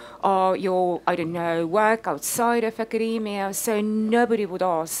lecturer, or your, I don't know, work outside of academia. So nobody would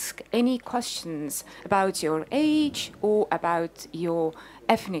ask any questions about your age or about your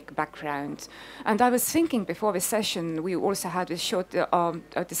ethnic background. And I was thinking before the session, we also had a short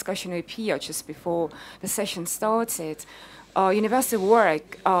a discussion with Piia just before the session started. University of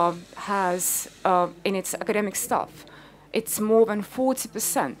Warwick has, in its academic staff, it's more than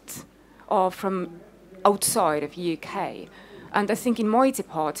 40% from outside of UK. And I think in my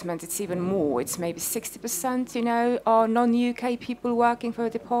department, it's even more. It's maybe 60%, you know, non-UK people working for the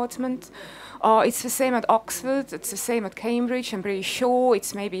department. It's the same at Oxford. It's the same at Cambridge. I'm pretty sure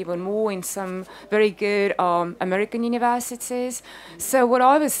it's maybe even more in some very good American universities. So what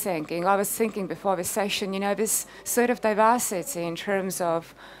I was thinking before the session, you know, this sort of diversity in terms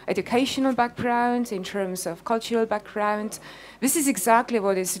of educational background, in terms of cultural background, this is exactly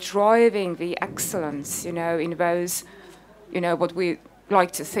what is driving the excellence, you know, in those, you know, what we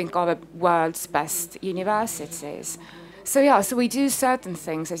like to think are the world's best universities. So yeah, so we do certain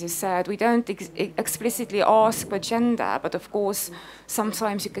things, as you said. We don't explicitly ask for gender, but of course,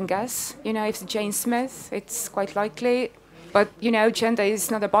 sometimes you can guess. You know, if it's Jane Smith, it's quite likely. But, you know, gender is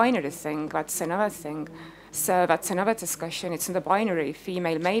not a binary thing. That's another thing. So that's another discussion. It's not a binary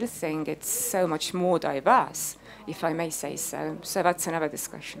female-male thing. It's so much more diverse, if I may say so. So that's another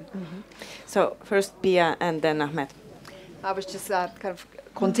discussion. Mm-hmm. So first Piia and then Ahmed. I was just kind of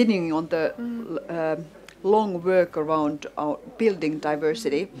continuing on the long work around building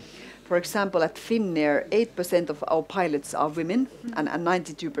diversity. For example, at Finnair, 8% of our pilots are women and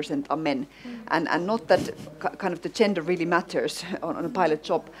 92% are men. And not that kind of the gender really matters on a pilot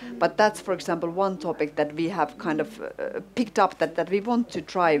job, but that's, for example, one topic that we have kind of picked up that we want to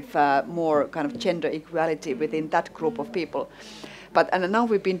drive more kind of gender equality within that group of people. And now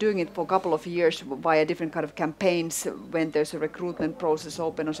we've been doing it for a couple of years via different kind of campaigns when there's a recruitment process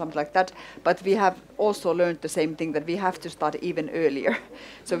open or something like that. But we have also learned the same thing, that we have to start even earlier.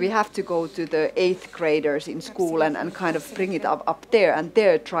 So we have to go to the 8th graders in school and kind of bring it up there and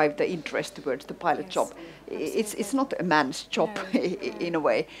there drive the interest towards the pilot job. It's not a man's job in a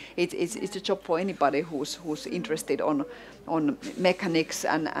way. It's a job for anybody who's interested on mechanics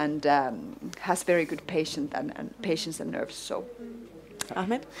and has very good patience and nerves. So.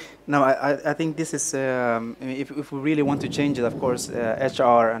 Ahmed? No, I think this is, if we really want to change it, of course,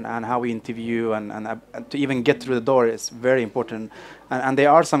 HR and how we interview and to even get through the door is very important. And there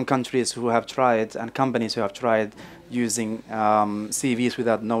are some countries who have tried, and companies who have tried using CVs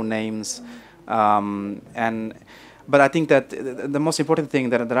without no names. But I think that the most important thing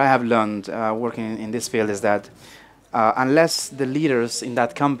that I have learned working in this field is that unless the leaders in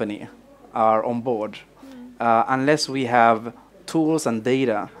that company are on board, unless we have tools and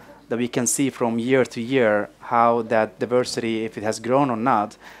data that we can see from year to year how that diversity, if it has grown or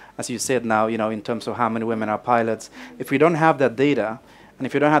not, as you said now, you know, in terms of how many women are pilots, if we don't have that data and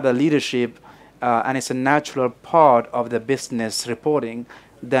if you don't have the leadership and it's a natural part of the business reporting,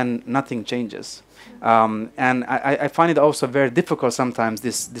 then nothing changes. And I find it also very difficult sometimes,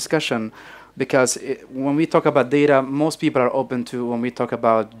 this discussion, because when we talk about data, most people are open to when we talk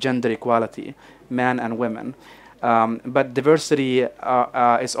about gender equality, men and women. But diversity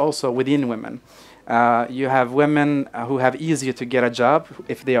is also within women. You have women who have easier to get a job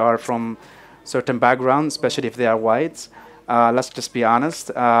if they are from certain backgrounds, especially if they are white. Let's just be honest.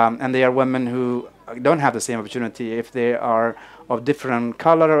 And there are women who don't have the same opportunity if they are of different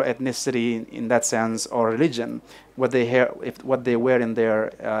color or ethnicity in that sense, or religion, what they wear in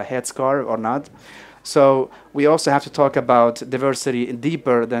their headscarf or not. So we also have to talk about diversity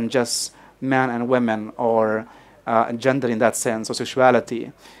deeper than just men and women or gender in that sense, or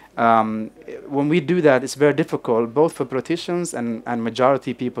sexuality. When we do that, it's very difficult both for politicians and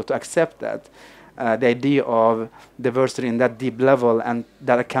majority people to accept that. the idea of diversity in that deep level and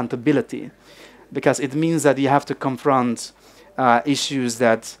that accountability, because it means that you have to confront issues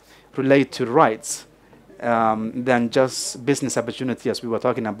that relate to rights than just business opportunity, as we were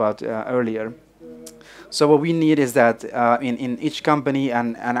talking about earlier. So what we need is that in each company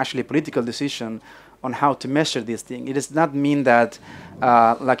and actually political decision on how to measure this thing. It does not mean that,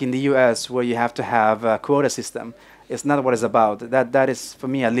 like in the US, where you have to have a quota system. It's not what it's about. That is, for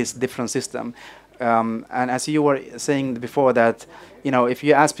me at least, different system. And as you were saying before, that if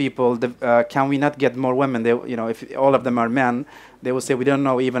you ask people, can we not get more women? They, if all of them are men, they will say we don't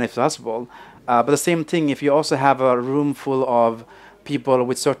know even if it's possible. But the same thing, if you also have a room full of people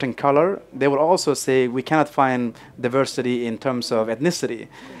with certain color, they will also say we cannot find diversity in terms of ethnicity.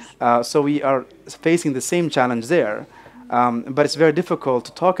 So we are facing the same challenge there. But it's very difficult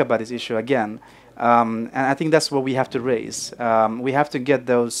to talk about this issue again. And I think that's what we have to raise. We have to get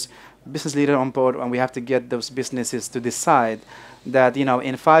those business leaders on board, and we have to get those businesses to decide that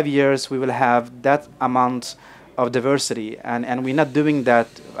in 5 years we will have that amount of diversity, and we're not doing that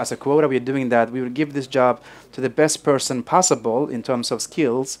as a quota. We're doing that. We will give this job to the best person possible in terms of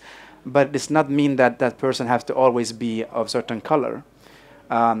skills, but it does not mean that that person has to always be of certain color.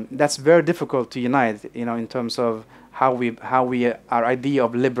 That's very difficult to unite, in terms of how we our idea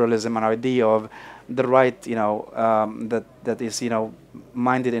of liberalism and our idea of the right, that is,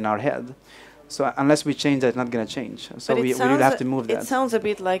 minded in our head. So unless we change that, it's not going to change. So we really have to move that. It sounds a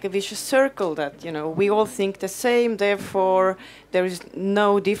bit like a vicious circle that, we all think the same, therefore there is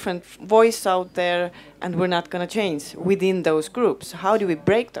no different voice out there, and we're not going to change within those groups. How do we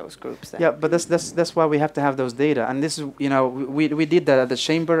break those groups then? Yeah, but that's why we have to have those data. And this is, we did that at the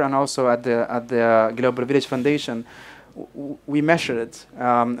Chamber and also at the Global Village Foundation. We measured it,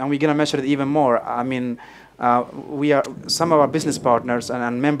 and we're going to measure it even more. I mean, some of our business partners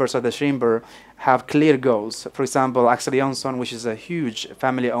and members of the Chamber have clear goals. For example, Axel Jansson, which is a huge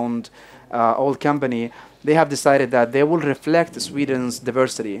family-owned old company, they have decided that they will reflect Sweden's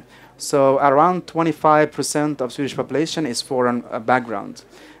diversity. So around 25% of Swedish population is foreign background.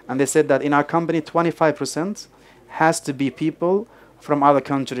 And they said that in our company, 25% has to be people from other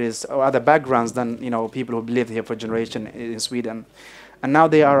countries or other backgrounds than people who've lived here for generations in Sweden. And now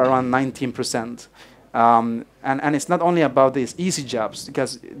they are around 19%. And it's not only about these easy jobs,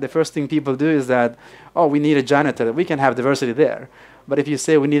 because the first thing people do is that, we need a janitor. We can have diversity there. But if you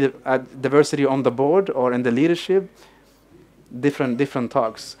say we need a diversity on the board or in the leadership, different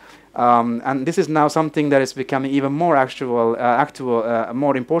talks. And this is now something that is becoming even more actual,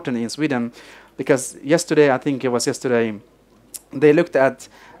 more important in Sweden, because yesterday, I think it was yesterday, they looked at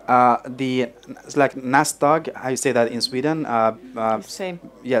it's like NASDAQ, how you say that in Sweden? Same.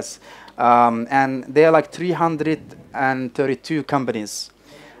 Yes. And there are like 332 companies.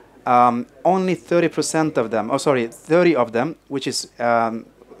 Only 30% of them, 30 of them, which is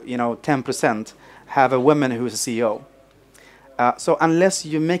 10%, have a woman who is a CEO. So unless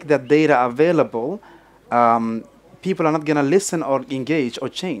you make that data available, people are not going to listen or engage or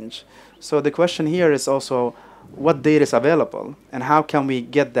change. So the question here is also, what data is available, and how can we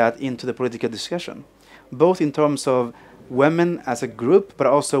get that into the political discussion, both in terms of women as a group, but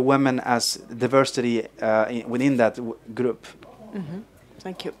also women as diversity within that group. Mm-hmm.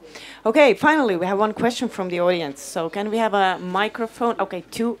 Thank you. Okay, finally, we have one question from the audience. So can we have a microphone? Okay,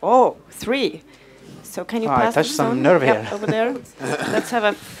 3. So can you pass I touched this some on? nerve Yep, here. over there. Let's have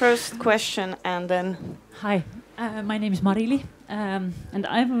a first question and then... Hi, my name is Marili, and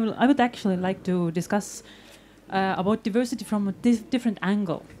I would actually like to discuss about diversity from a different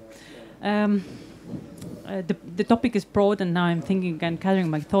angle. The topic is broad, and now I'm thinking and gathering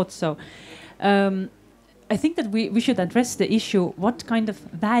my thoughts. So I think that we should address the issue, what kind of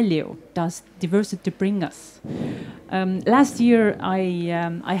value does diversity bring us? Last year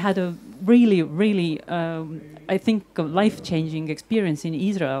I had a really I think a life-changing experience in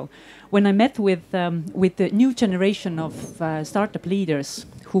Israel when I met with the new generation of startup leaders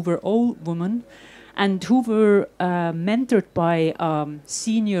who were all women and who were mentored by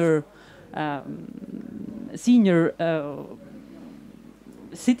senior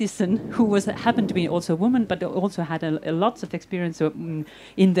citizen who happened to be also a woman, but also had lots of experience in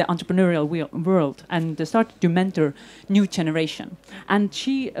the entrepreneurial world, and started to mentor new generation. And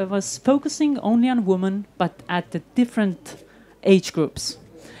she was focusing only on women, but at the different age groups.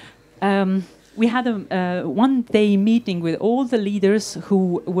 We had a one-day meeting with all the leaders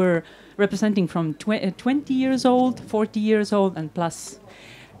who were representing from 20 years old, 40 years old, and plus.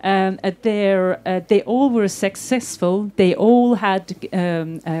 They all were successful. They all had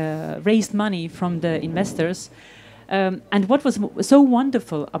raised money from the investors. And what was so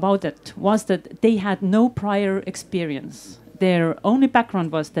wonderful about it was that they had no prior experience. Their only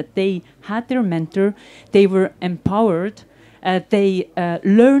background was that they had their mentor, they were empowered, they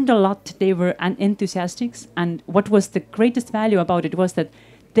learned a lot, they were enthusiastic, and what was the greatest value about it was that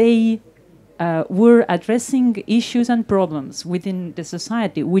they were addressing issues and problems within the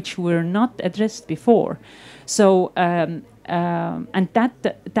society which were not addressed before. So, and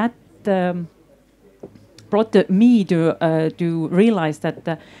that brought me to realize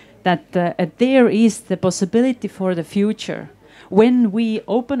that there is the possibility for the future. When we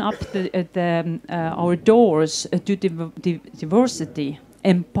open up our doors to diversity,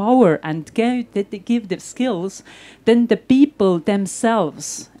 empower and give the skills, then the people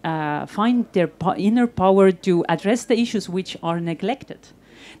themselves find their inner power to address the issues which are neglected.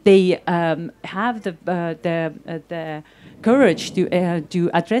 They have the courage to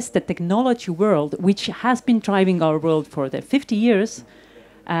address the technology world, which has been driving our world for the 50 years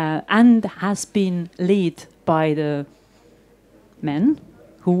and has been led by the men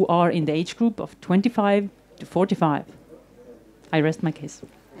who are in the age group of 25 to 45. I rest my case.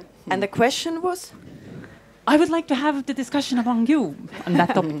 And the question was? I would like to have the discussion among you on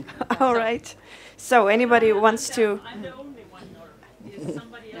that topic. All right. So anybody wants to? I'm the only one, or is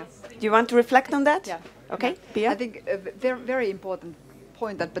somebody else? Do you want to reflect on that? Yeah. Okay, Piia? I think a very important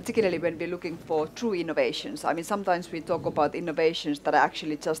point, that particularly when we're looking for true innovations. I mean, sometimes we talk about innovations that are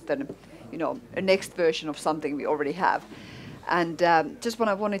actually just a next version of something we already have. And just what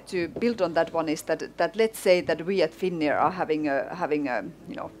I wanted to build on that one is that let's say that we at Finnair are having a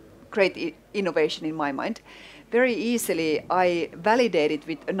great innovation in my mind. Very easily I validate it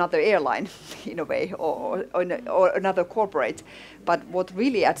with another airline in a way, or another corporate. But what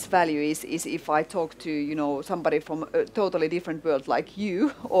really adds value is if I talk to somebody from a totally different world like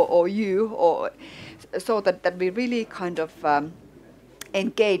you or so that we really kind of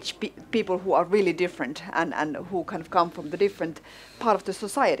engage people who are really different and who kind of come from the different part of the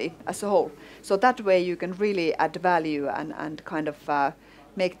society as a whole. So that way you can really add value and kind of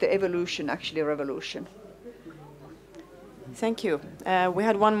make the evolution actually a revolution. Thank you. We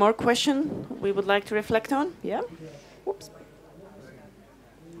had one more question we would like to reflect on. Yeah? Whoops.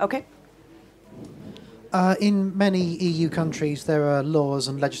 Okay. In many EU countries, there are laws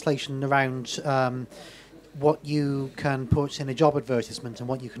and legislation around what you can put in a job advertisement and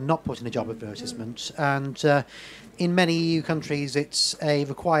what you cannot put in a job advertisement. And in many EU countries, it's a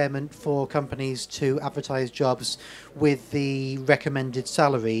requirement for companies to advertise jobs with the recommended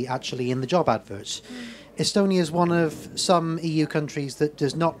salary actually in the job advert. Estonia is one of some EU countries that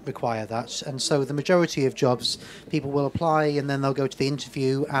does not require that, and so the majority of jobs, people will apply and then they'll go to the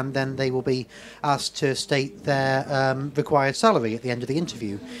interview and then they will be asked to state their required salary at the end of the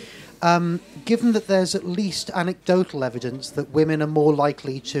interview. Given that there's at least anecdotal evidence that women are more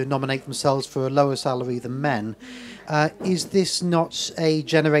likely to nominate themselves for a lower salary than men, is this not a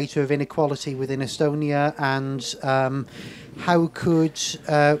generator of inequality within Estonia? And how could...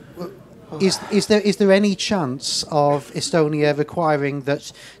 Is there any chance of Estonia requiring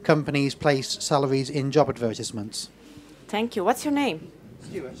that companies place salaries in job advertisements? Thank you. What's your name?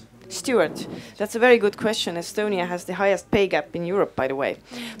 Stuart. Stuart. That's a very good question. Estonia has the highest pay gap in Europe, by the way.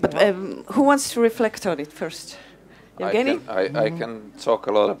 But who wants to reflect on it first? Jevgeni? I can talk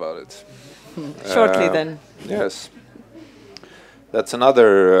a lot about it. Shortly then. Yes. That's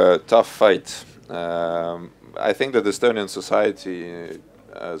another tough fight. I think that Estonian society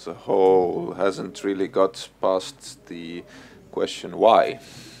as a whole hasn't really got past the question why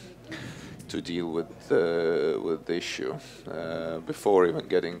to deal with the issue before even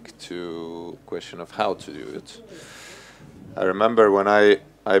getting to question of how to do it. I remember when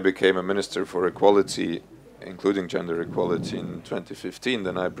I became a minister for equality, including gender equality in 2015,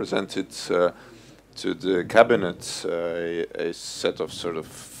 then I presented to the cabinet a set of sort of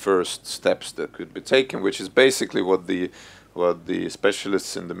first steps that could be taken, which is basically what the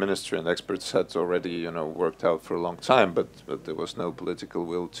specialists in the ministry and experts had already, worked out for a long time, but there was no political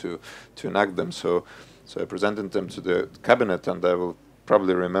will to enact them. So I presented them to the cabinet, and I will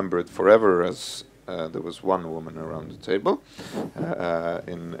probably remember it forever as there was one woman around the table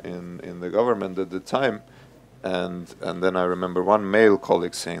in the government at the time, and then I remember one male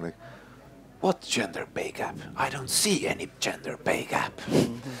colleague saying, like, "What gender pay gap? I don't see any gender pay gap."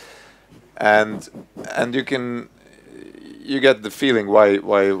 And you get the feeling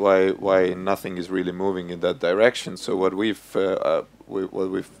why nothing is really moving in that direction. So what we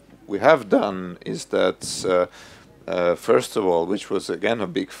have done is that First of all, which was again a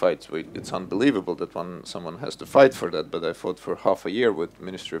big fight. It's unbelievable that someone has to fight for that, but I fought for half a year with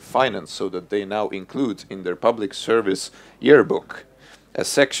Ministry of Finance so that they now include in their public service yearbook a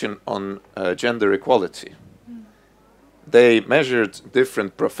section on gender equality. They measured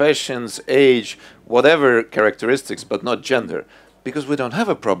different professions, age, whatever characteristics, but not gender, because we don't have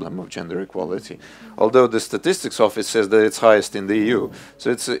a problem of gender equality, although the statistics office says that it's highest in the EU. So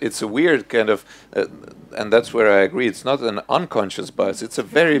it's a weird kind of, and that's where I agree, it's not an unconscious bias, it's a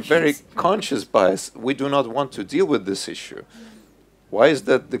very, very conscious bias. We do not want to deal with this issue. Why is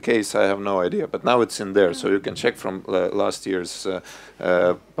that the case? I have no idea, but now it's in there, so you can check from last year's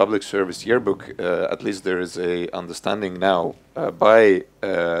public service yearbook. At least there is a understanding now by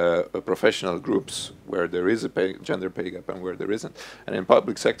professional groups where there is a gender pay gap and where there isn't. And in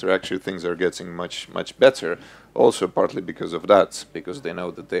public sector, actually, things are getting much, much better, also partly because of that, because they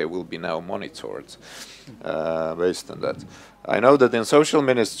know that they will be now monitored based on that. I know that in social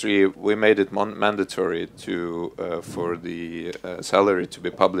ministry we made it mandatory to for the salary to be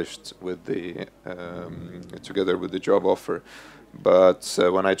published with the together with the job offer, but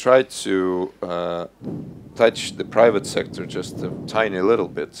when I tried to touch the private sector just a tiny little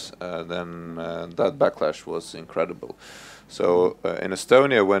bit, then that backlash was incredible. So in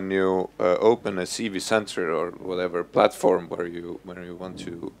Estonia, when you open a CV center or whatever platform where you want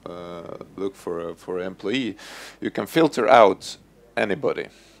to look for an employee, you can filter out anybody.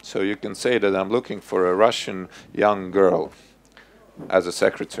 So you can say that I'm looking for a Russian young girl as a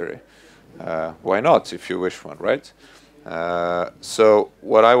secretary. Why not, if you wish one, right? So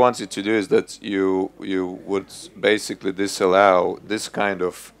what I wanted to do is that you would basically disallow this kind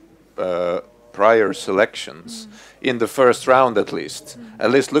of prior selections in the first round, at least.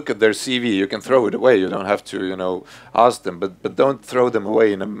 At least look at their CV. You can throw it away. You don't have to, you know, ask them. But don't throw them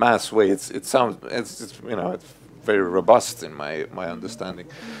away in a mass way. It's you know, it's very robust in my understanding.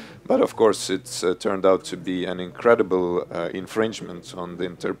 But of course, it's turned out to be an incredible infringement on the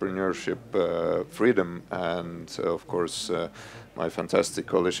entrepreneurship freedom, and of course, my fantastic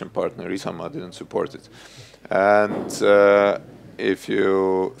coalition partner Isamaa didn't support it. And if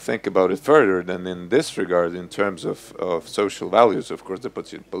you think about it further, then in this regard, in terms of social values, of course, the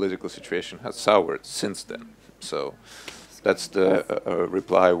political situation has soured since then. So that's the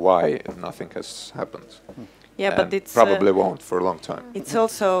reply why nothing has happened. Yeah, but it's probably won't for a long time. It's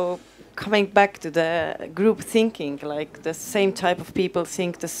also coming back to the group thinking, like the same type of people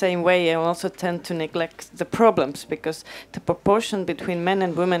think the same way and also tend to neglect the problems, because the proportion between men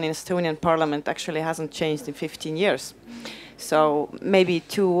and women in Estonian parliament actually hasn't changed in 15 years. So maybe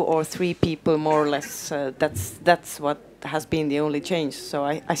 2 or 3 people more or less, that's what has been the only change. So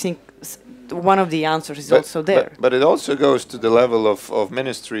I think one of the answers is also there. But it also goes to the level of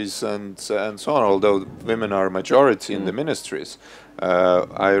ministries and so on, although women are majority in the ministries.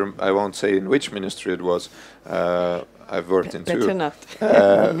 I won't say in which ministry it was. I've worked in two. Not.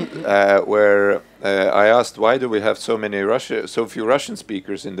 Where I asked, why do we have so few Russian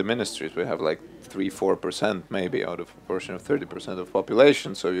speakers in the ministries? We have like 3-4% maybe out of a proportion of 30% of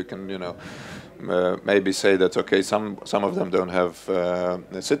population. So you can, you know, maybe say that okay, some of them don't have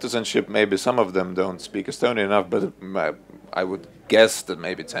citizenship. Maybe some of them don't speak Estonian enough. But I would guess that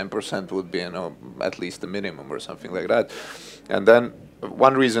maybe 10% would be, you know, at least the minimum or something like that. And then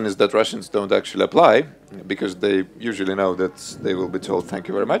one reason is that Russians don't actually apply because they usually know that they will be told thank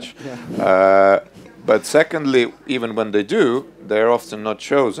you very much. Yeah. But secondly, even when they do, they're often not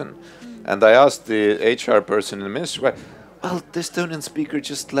chosen. And I asked the HR person in the ministry, well, the Estonian speaker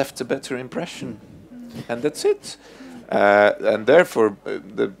just left a better impression. And that's it. And therefore,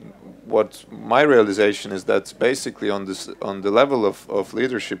 what my realization is that basically on the level of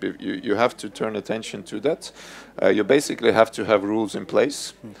leadership, if you have to turn attention to that. You basically have to have rules in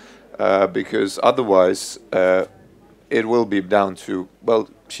place, because otherwise it will be down to, well,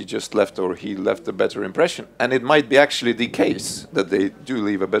 she just left or he left a better impression. And it might be actually the case that they do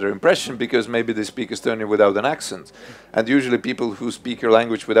leave a better impression because maybe they speak Estonian without an accent. And usually people who speak your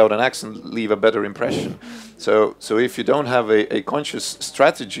language without an accent leave a better impression. So if you don't have a conscious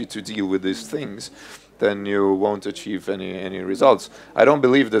strategy to deal with these things, then you won't achieve any results. I don't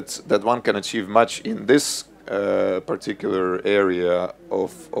believe that one can achieve much in this particular area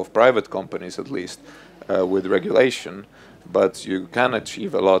of private companies, at least, with regulation. But you can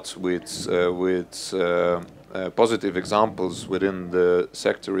achieve a lot with positive examples within the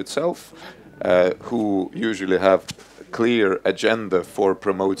sector itself, who usually have clear agenda for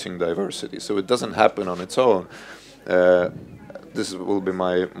promoting diversity. So it doesn't happen on its own. This will be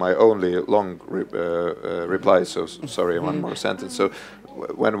my only long reply, so sorry, one more sentence.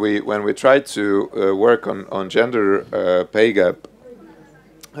 when we tried to work on gender pay gap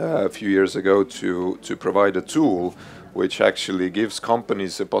a few years ago to provide a tool which actually gives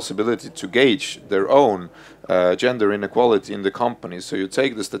companies a possibility to gauge their own gender inequality in the company. So you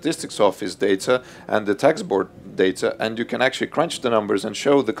take the statistics office data and the tax board data, and you can actually crunch the numbers and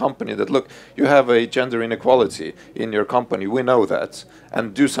show the company that, look, you have a gender inequality in your company, we know that,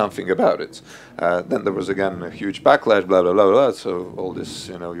 and do something about it. Then there was again a huge backlash, blah, blah, blah, blah, so all this,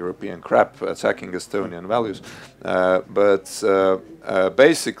 you know, European crap attacking Estonian values. But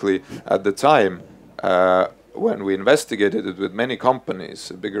basically, at the time, when we investigated it with many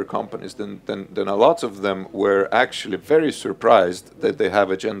companies, bigger companies, then a lot of them were actually very surprised that they have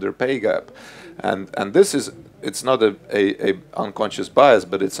a gender pay gap. And this is, it's not a unconscious bias,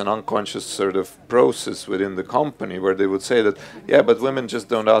 but it's an unconscious sort of process within the company where they would say that, yeah, but women just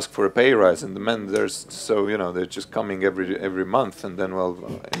don't ask for a pay rise, and the men, there's, so, you know, they're just coming every month, and then, well,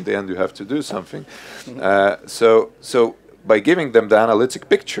 in the end you have to do something. So by giving them the analytic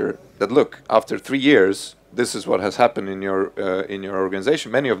picture that, look, after 3 years, this is what has happened in your organization.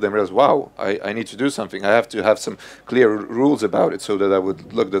 Many of them realize, wow, I need to do something. I have to have some clear rules about it so that I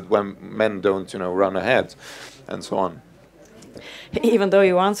would look that when men don't, you know, run ahead, and so on. Even though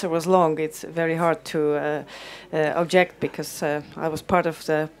your answer was long, it's very hard to object, because I was part of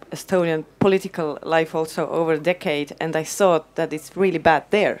the Estonian political life also over a decade, and I thought that it's really bad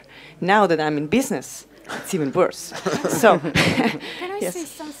there. Now that I'm in business, it's even worse. So, can I yes. say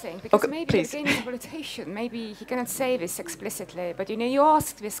something? Because Okay, maybe Jevgeni's a politician, maybe he cannot say this explicitly, but you know, you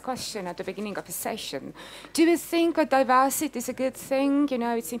asked this question at the beginning of the session. Do you think that diversity is a good thing? You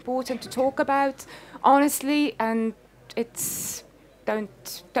know, it's important to talk about, honestly, and it's,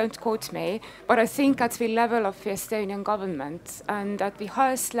 don't quote me, but I think at the level of the Estonian government and at the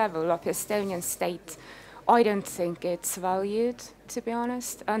highest level of the Estonian state, I don't think it's valued, to be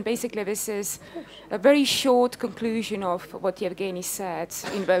honest. And basically this is a very short conclusion of what Jevgeni said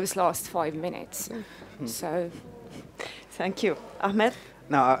in those last 5 minutes. So, thank you. Ahmed?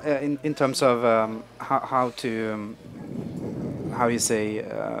 Now, in terms of how to, how you say,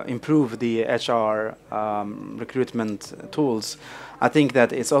 improve the HR recruitment tools, I think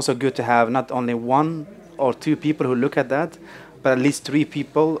that it's also good to have not only 1 or 2 people who look at that, but at least 3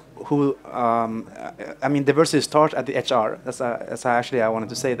 people who, I mean, diversity starts at the HR. That's actually I wanted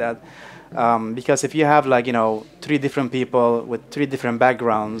to say that. Because if you have, like, you know, 3 different people with 3 different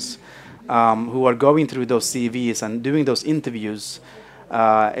backgrounds who are going through those CVs and doing those interviews,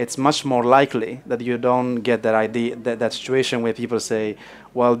 it's much more likely that you don't get that idea, that situation where people say,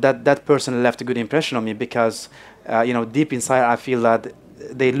 well, that person left a good impression on me because, you know, deep inside I feel that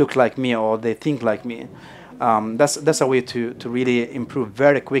they look like me or they think like me. That's a way to really improve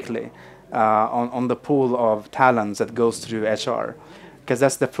very quickly on the pool of talents that goes through HR, because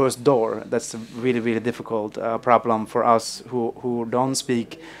that's the first door. That's a really, really difficult problem for us who don't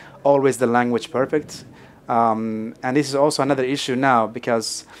speak always the language perfect. And this is also another issue now,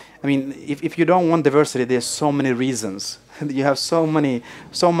 because, I mean, if you don't want diversity, there's so many reasons. You have so many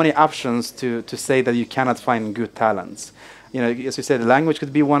options to say that you cannot find good talents. You know, as you said, the language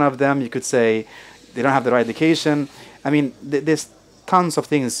could be one of them. You could say they don't have the right education. I mean, there's tons of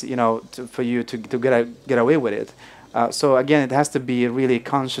things, you know, for you to get away with it. So again, it has to be a really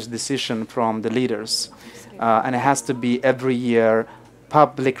conscious decision from the leaders, and it has to be every year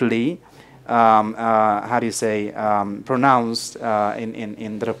publicly, how do you say, pronounced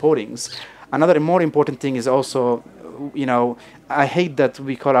in the reportings. Another more important thing is also, you know, I hate that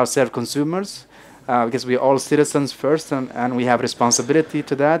we call ourselves consumers, because we're all citizens first, and we have responsibility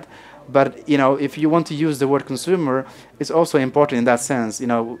to that. But, you know, if you want to use the word consumer, it's also important in that sense. You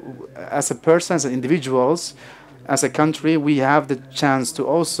know, as a person, as individuals, as a country, we have the chance to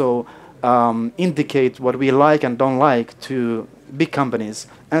also indicate what we like and don't like to big companies,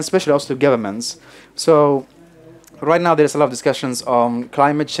 and especially also to governments. So right now there's a lot of discussions on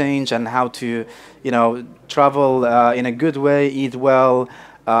climate change and how to, you know, travel in a good way, eat well,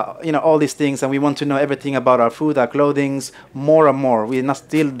 you know, all these things, and we want to know everything about our food, our clothing, more and more. We're not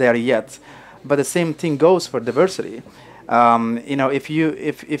still there yet, but the same thing goes for diversity. You know, if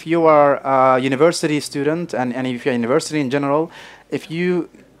you are a university student, and if you're a university in general, if you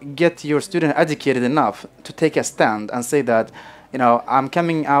get your student educated enough to take a stand and say that, you know, I'm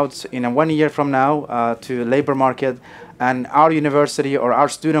coming out in 1 year from now to labor market, and our university or our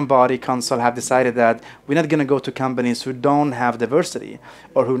student body council have decided that we're not going to go to companies who don't have diversity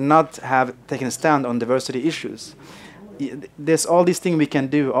or who not have taken a stand on diversity issues. there's all these things we can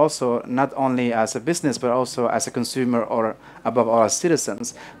do also, not only as a business, but also as a consumer or above all as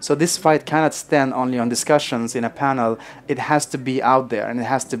citizens. So this fight cannot stand only on discussions in a panel. It has to be out there, and it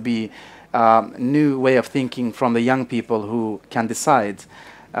has to be new way of thinking from the young people who can decide.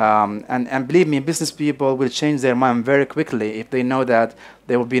 And believe me, business people will change their mind very quickly if they know that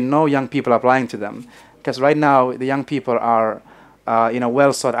there will be no young people applying to them. Because right now, the young people are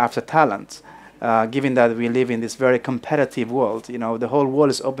well sought after talent. Given that we live in this very competitive world, the whole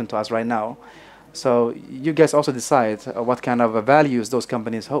world is open to us right now. So you guys also decide what kind of values those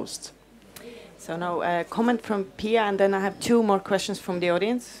companies host. So now a comment from Piia, and then I have 2 more questions from the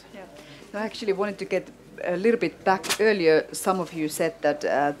audience. Yeah. I actually wanted to get a little bit back. Earlier, some of you said that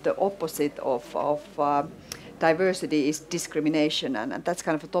the opposite of diversity is discrimination, and that's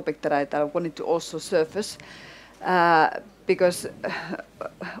kind of a topic that I wanted to also surface. Because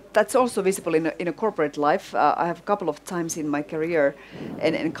that's also visible in a corporate life. I have a couple of times in my career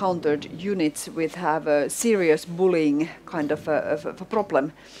encountered units which have a serious bullying kind of a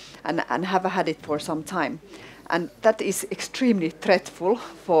problem and have had it for some time. And that is extremely threatful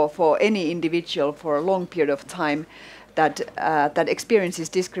for any individual for a long period of time that experiences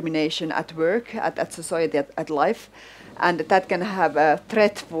discrimination at work, at society, at life. And that can have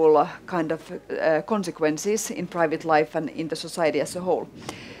threatful kind of consequences in private life and in the society as a whole.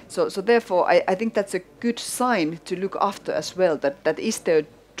 So therefore, I think that's a good sign to look after as well, that is there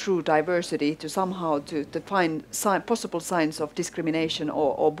true diversity to somehow to find possible signs of discrimination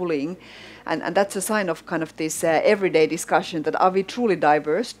or bullying. And that's a sign of kind of this everyday discussion that are we truly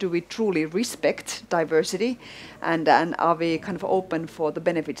diverse? Do we truly respect diversity? And are we kind of open for the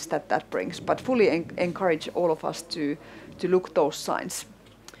benefits that brings? But fully encourage all of us to look those signs.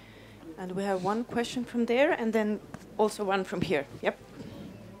 And we have 1 question from there, and then also 1 from here. Yep.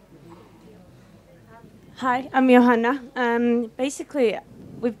 Hi, I'm Johanna. Basically,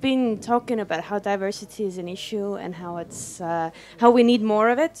 we've been talking about how diversity is an issue and how it's how we need more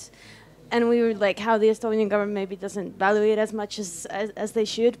of it. And we were like, how the Estonian government maybe doesn't value it as much as they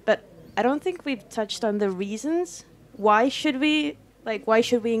should. But I don't think we've touched on the reasons. Why should we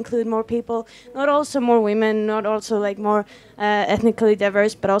include more people? Not also more women, not also like more ethnically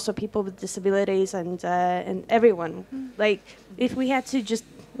diverse, but also people with disabilities and everyone. Like, if we had to just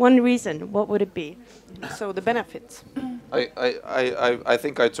 1 reason, what would it be? So the benefits. I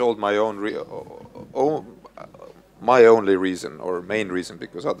think I told my my only reason or main reason,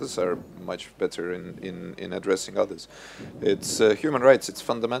 because others are much better in addressing others. It's human rights. It's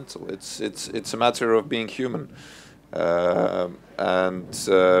fundamental. It's a matter of being human. And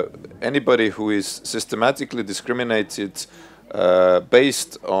anybody who is systematically discriminated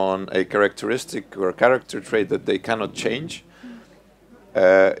based on a characteristic or a character trait that they cannot change,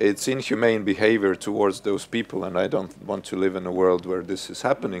 it's inhumane behavior towards those people, and I don't want to live in a world where this is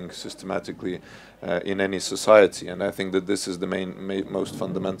happening systematically in any society. And I think that this is the most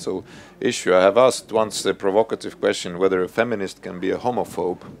fundamental issue. I have asked once a provocative question whether a feminist can be a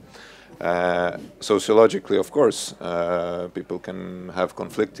homophobe. Sociologically, of course, people can have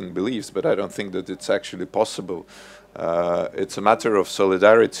conflicting beliefs, but I don't think that it's actually possible. It's a matter of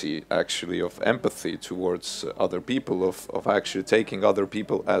solidarity, actually, of empathy towards other people, of actually taking other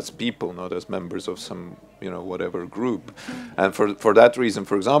people as people, not as members of some, whatever group. And for that reason,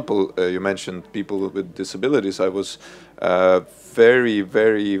 for example, you mentioned people with disabilities. I was very,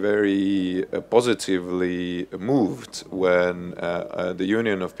 very, very positively moved when the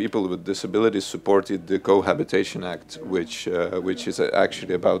Union of People with Disabilities supported the Cohabitation Act, which is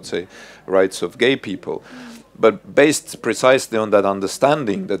actually about, say, rights of gay people. But based precisely on that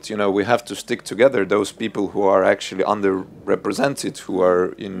understanding that, we have to stick together, those people who are actually underrepresented, who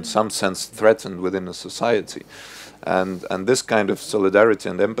are in some sense threatened within a society. And this kind of solidarity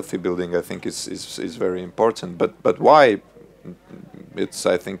and empathy building, I think, is very important. But why?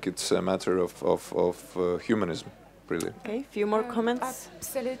 I think it's a matter of humanism, really. Okay, a few more comments.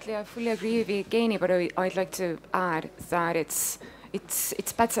 Absolutely, I fully agree with Jevgeni, but I'd like to add that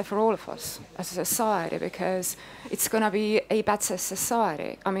it's better for all of us as a society, because it's going to be a better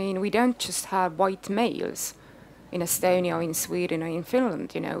society. I mean, we don't just have white males in Estonia or in Sweden or in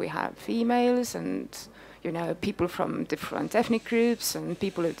Finland. We have females and, people from different ethnic groups and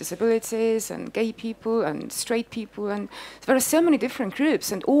people with disabilities and gay people and straight people. And there are so many different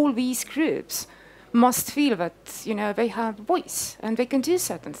groups, and all these groups must feel that, they have voice and they can do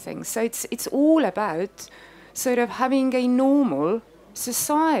certain things. So it's all about sort of having a normal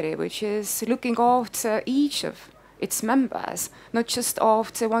society which is looking after each of its members, not just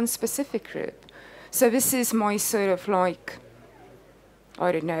after one specific group. So this is my sort of like,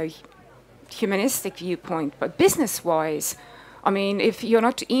 I don't know, humanistic viewpoint, but business-wise, I mean, if you're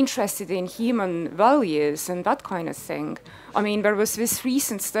not interested in human values and that kind of thing, I mean, there was this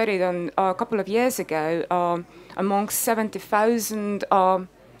recent study done a couple of years ago amongst 70,000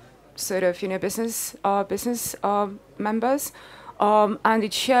 sort of, business members, and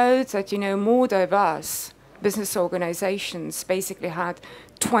it showed that, more diverse business organizations basically had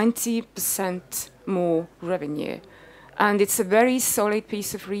 20% more revenue. And it's a very solid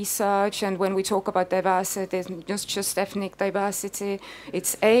piece of research. And when we talk about diversity, it's not just ethnic diversity,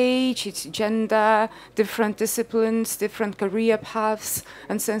 it's age, it's gender, different disciplines, different career paths,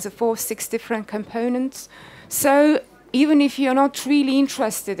 and so on and so forth, 6 different components. So even if you're not really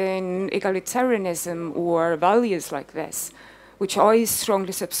interested in egalitarianism or values like this, which I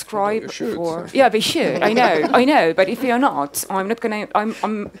strongly subscribe for. Yeah, they should. I know. But if you're not, I'm not going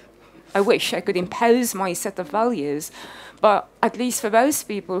to. I wish I could impose my set of values, but at least for those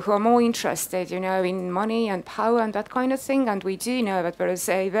people who are more interested, in money and power and that kind of thing, and we do know that there is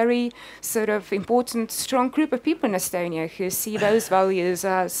a very sort of important, strong group of people in Estonia who see those values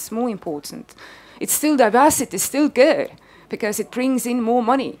as more important. It's still diversity, it's still good, because it brings in more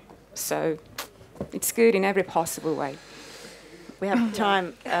money. So it's good in every possible way. We have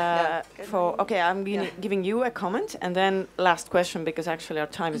time for, okay, I'm giving you a comment, and then last question, because actually our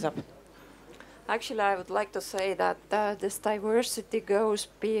time is up. Actually, I would like to say that this diversity goes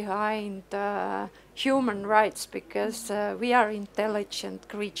behind human rights, because we are intelligent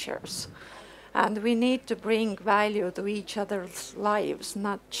creatures. And we need to bring value to each other's lives,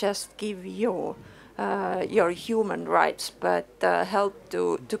 not just give you your human rights, but help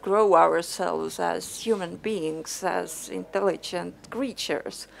to grow ourselves as human beings, as intelligent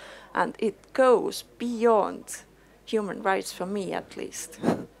creatures. And it goes beyond human rights, for me at least.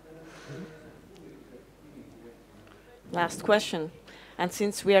 Last question. And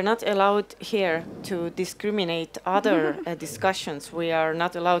since we are not allowed here to discriminate other discussions, we are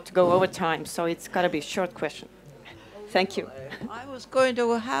not allowed to go over time, so it's got to be a short question. Thank you. I was going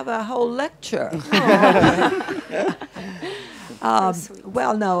to have a whole lecture.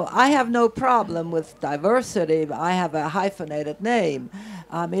 Well, no, I have no problem with diversity. I have a hyphenated name.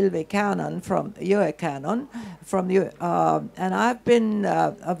 I'm Ilvi Cannon from Cannon, and I've been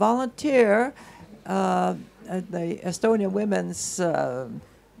a volunteer at the Estonia Women's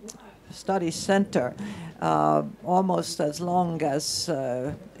Studies Center almost as long as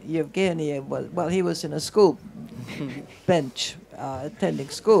Jevgeni was. Well, he was in a school bench attending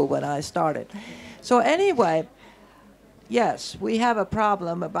school when I started. So anyway, yes, we have a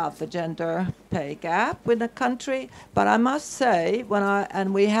problem about the gender pay gap in the country, but I must say,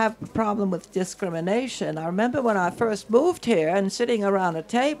 and we have a problem with discrimination. I remember when I first moved here and sitting around a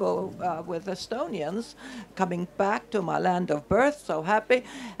table with Estonians, coming back to my land of birth, so happy,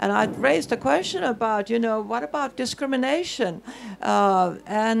 and I raised a question about, what about discrimination?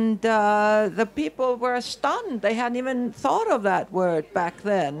 And the people were stunned. They hadn't even thought of that word back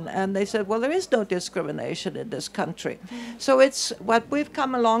then, and they said, well, there is no discrimination in this country. So it's what we've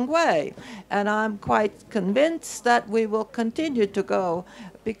come a long way. And I'm quite convinced that we will continue to go,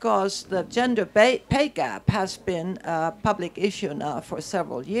 because the gender pay gap has been a public issue now for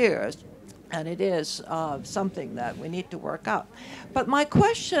several years. And it is something that we need to work out. But my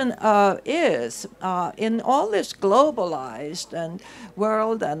question is, in all this globalized and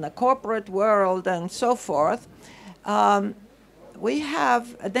world and the corporate world and so forth, we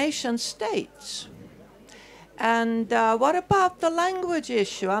have nation states. And what about the language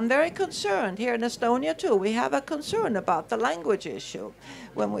issue? I'm very concerned here in Estonia too. We have a concern about the language issue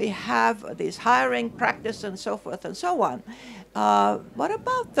when we have these hiring practice and so forth and so on. What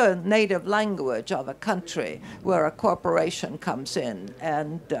about the native language of a country where a corporation comes in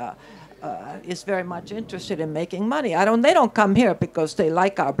and is very much interested in making money? They don't come here because they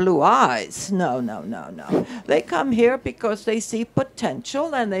like our blue eyes. No. They come here because they see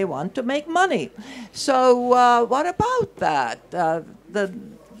potential and they want to make money. So what about that? The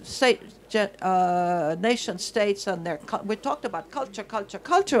nation states and their we talked about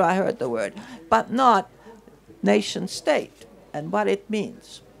culture, I heard the word, but not nation state and what it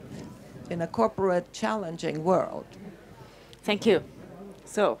means in a corporate challenging world. Thank you.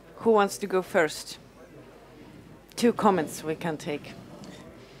 So, who wants to go first? 2 comments we can take.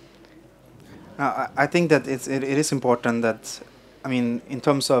 I think that it is important that, in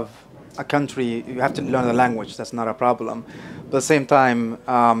terms of a country, you have to learn the language. That's not a problem. But at the same time,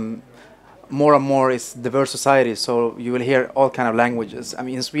 more and more is diverse society, so you will hear all kind of languages.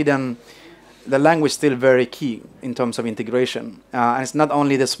 In Sweden, the language is still very key in terms of integration. And it's not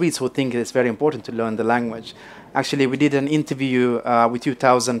only the Swedes who think it's very important to learn the language. Actually, we did an interview with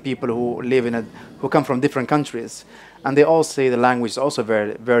 2,000 people who come from different countries, and they all say the language is also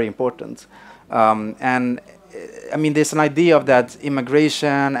very, very important. And I mean, there's an idea of that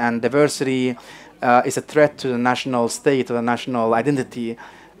immigration and diversity is a threat to the national state or the national identity.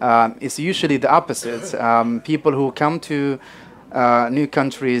 It's usually the opposite. People who come to new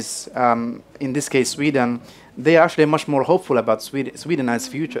countries, in this case Sweden, they are actually much more hopeful about Sweden and its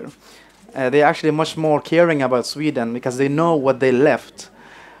future. They're actually much more caring about Sweden because they know what they left.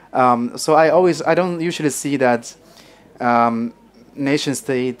 So I don't usually see that nation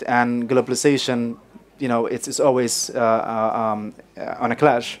state and globalization, you know, it's always on a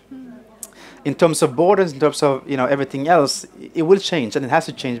clash. In terms of borders, in terms of, you know, everything else, it will change, and it has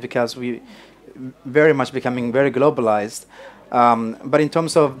to change because we very much becoming very globalized. But in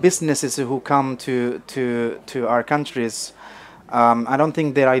terms of businesses who come to our countries, I don't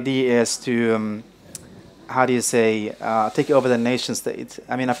think their idea is to, how do you say, take over the nation state.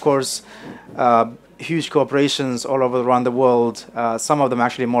 I mean, of course, huge corporations all over around the world, some of them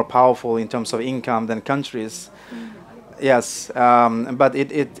actually more powerful in terms of income than countries. Yes, but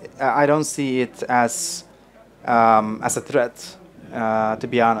I don't see it as a threat, to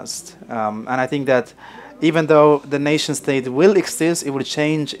be honest. And I think that even though the nation state will exist, it will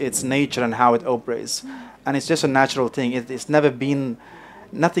change its nature and how it operates. And it's just a natural thing. It's never been,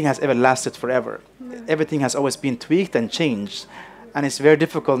 nothing has ever lasted forever. Everything has always been tweaked and changed. And it's very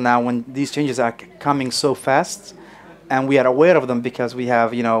difficult now when these changes are coming so fast, and we are aware of them because we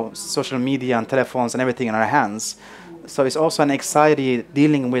have, you know, social media and telephones and everything in our hands. So it's also an anxiety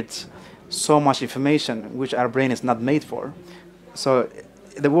dealing with so much information, which our brain is not made for. So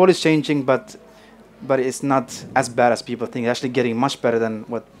the world is changing, but it's not as bad as people think. It's actually getting much better than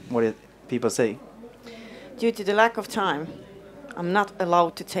what people say. Due to the lack of time, I'm not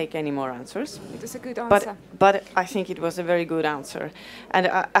allowed to take any more answers. It was a good answer. But I think it was a very good answer. And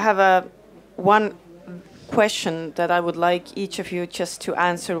I have one question that I would like each of you just to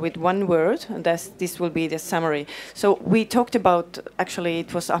answer with one word, and this will be the summary. So we talked about, actually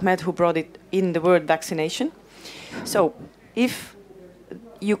it was Ahmed who brought it in, the word vaccination. So if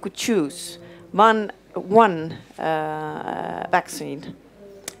you could choose one vaccine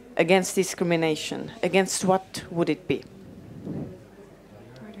against discrimination, against what would it be?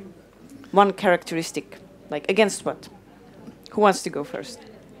 One characteristic, like against what? Who wants to go first?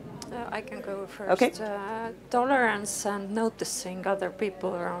 I can go first. Okay. Tolerance and noticing other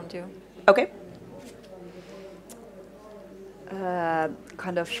people around you. Okay.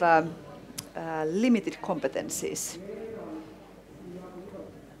 Kind of limited competencies.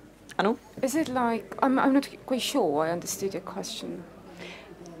 Anu? Is it like, I'm not quite sure I understood your question.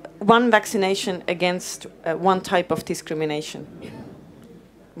 One vaccination against one type of discrimination.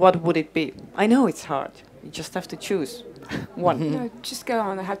 What would it be? I know it's hard. You just have to choose one. No, just go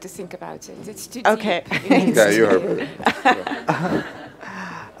on. I have to think about it. It's too okay. deep. Yeah, you heard.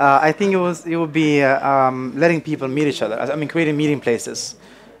 I think it would be letting people meet each other. I mean, creating meeting places.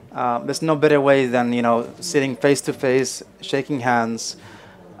 There's no better way than, you know, sitting face to face, shaking hands.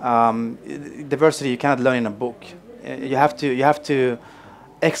 Diversity you cannot learn in a book. You have to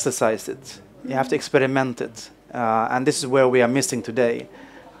exercise it. You have to experiment it, and this is where we are missing today.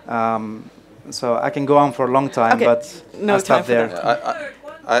 So I can go on for a long time, but no I'll stop there.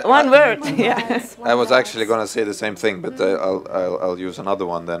 One word. Yeah. I was actually going to say the same thing, but I'll use another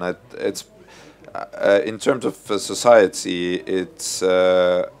one then. It's in terms of society, it's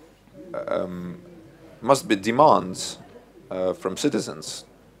must be demands from citizens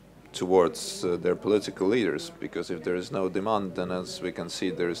towards their political leaders, because if there is no demand, then as we can see,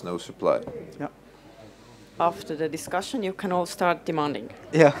 there is no supply. Yeah. After the discussion, you can all start demanding.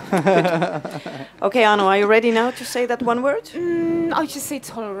 Yeah. Okay, Anu, are you ready now to say that one word? I'll just say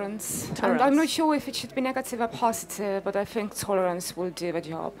tolerance. And I'm not sure if it should be negative or positive, but I think tolerance will do the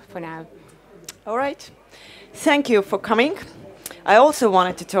job for now. All right. Thank you for coming. I also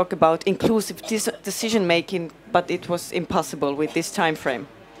wanted to talk about inclusive decision making, but it was impossible with this time frame.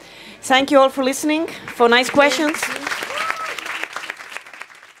 Thank you all for listening, for nice questions.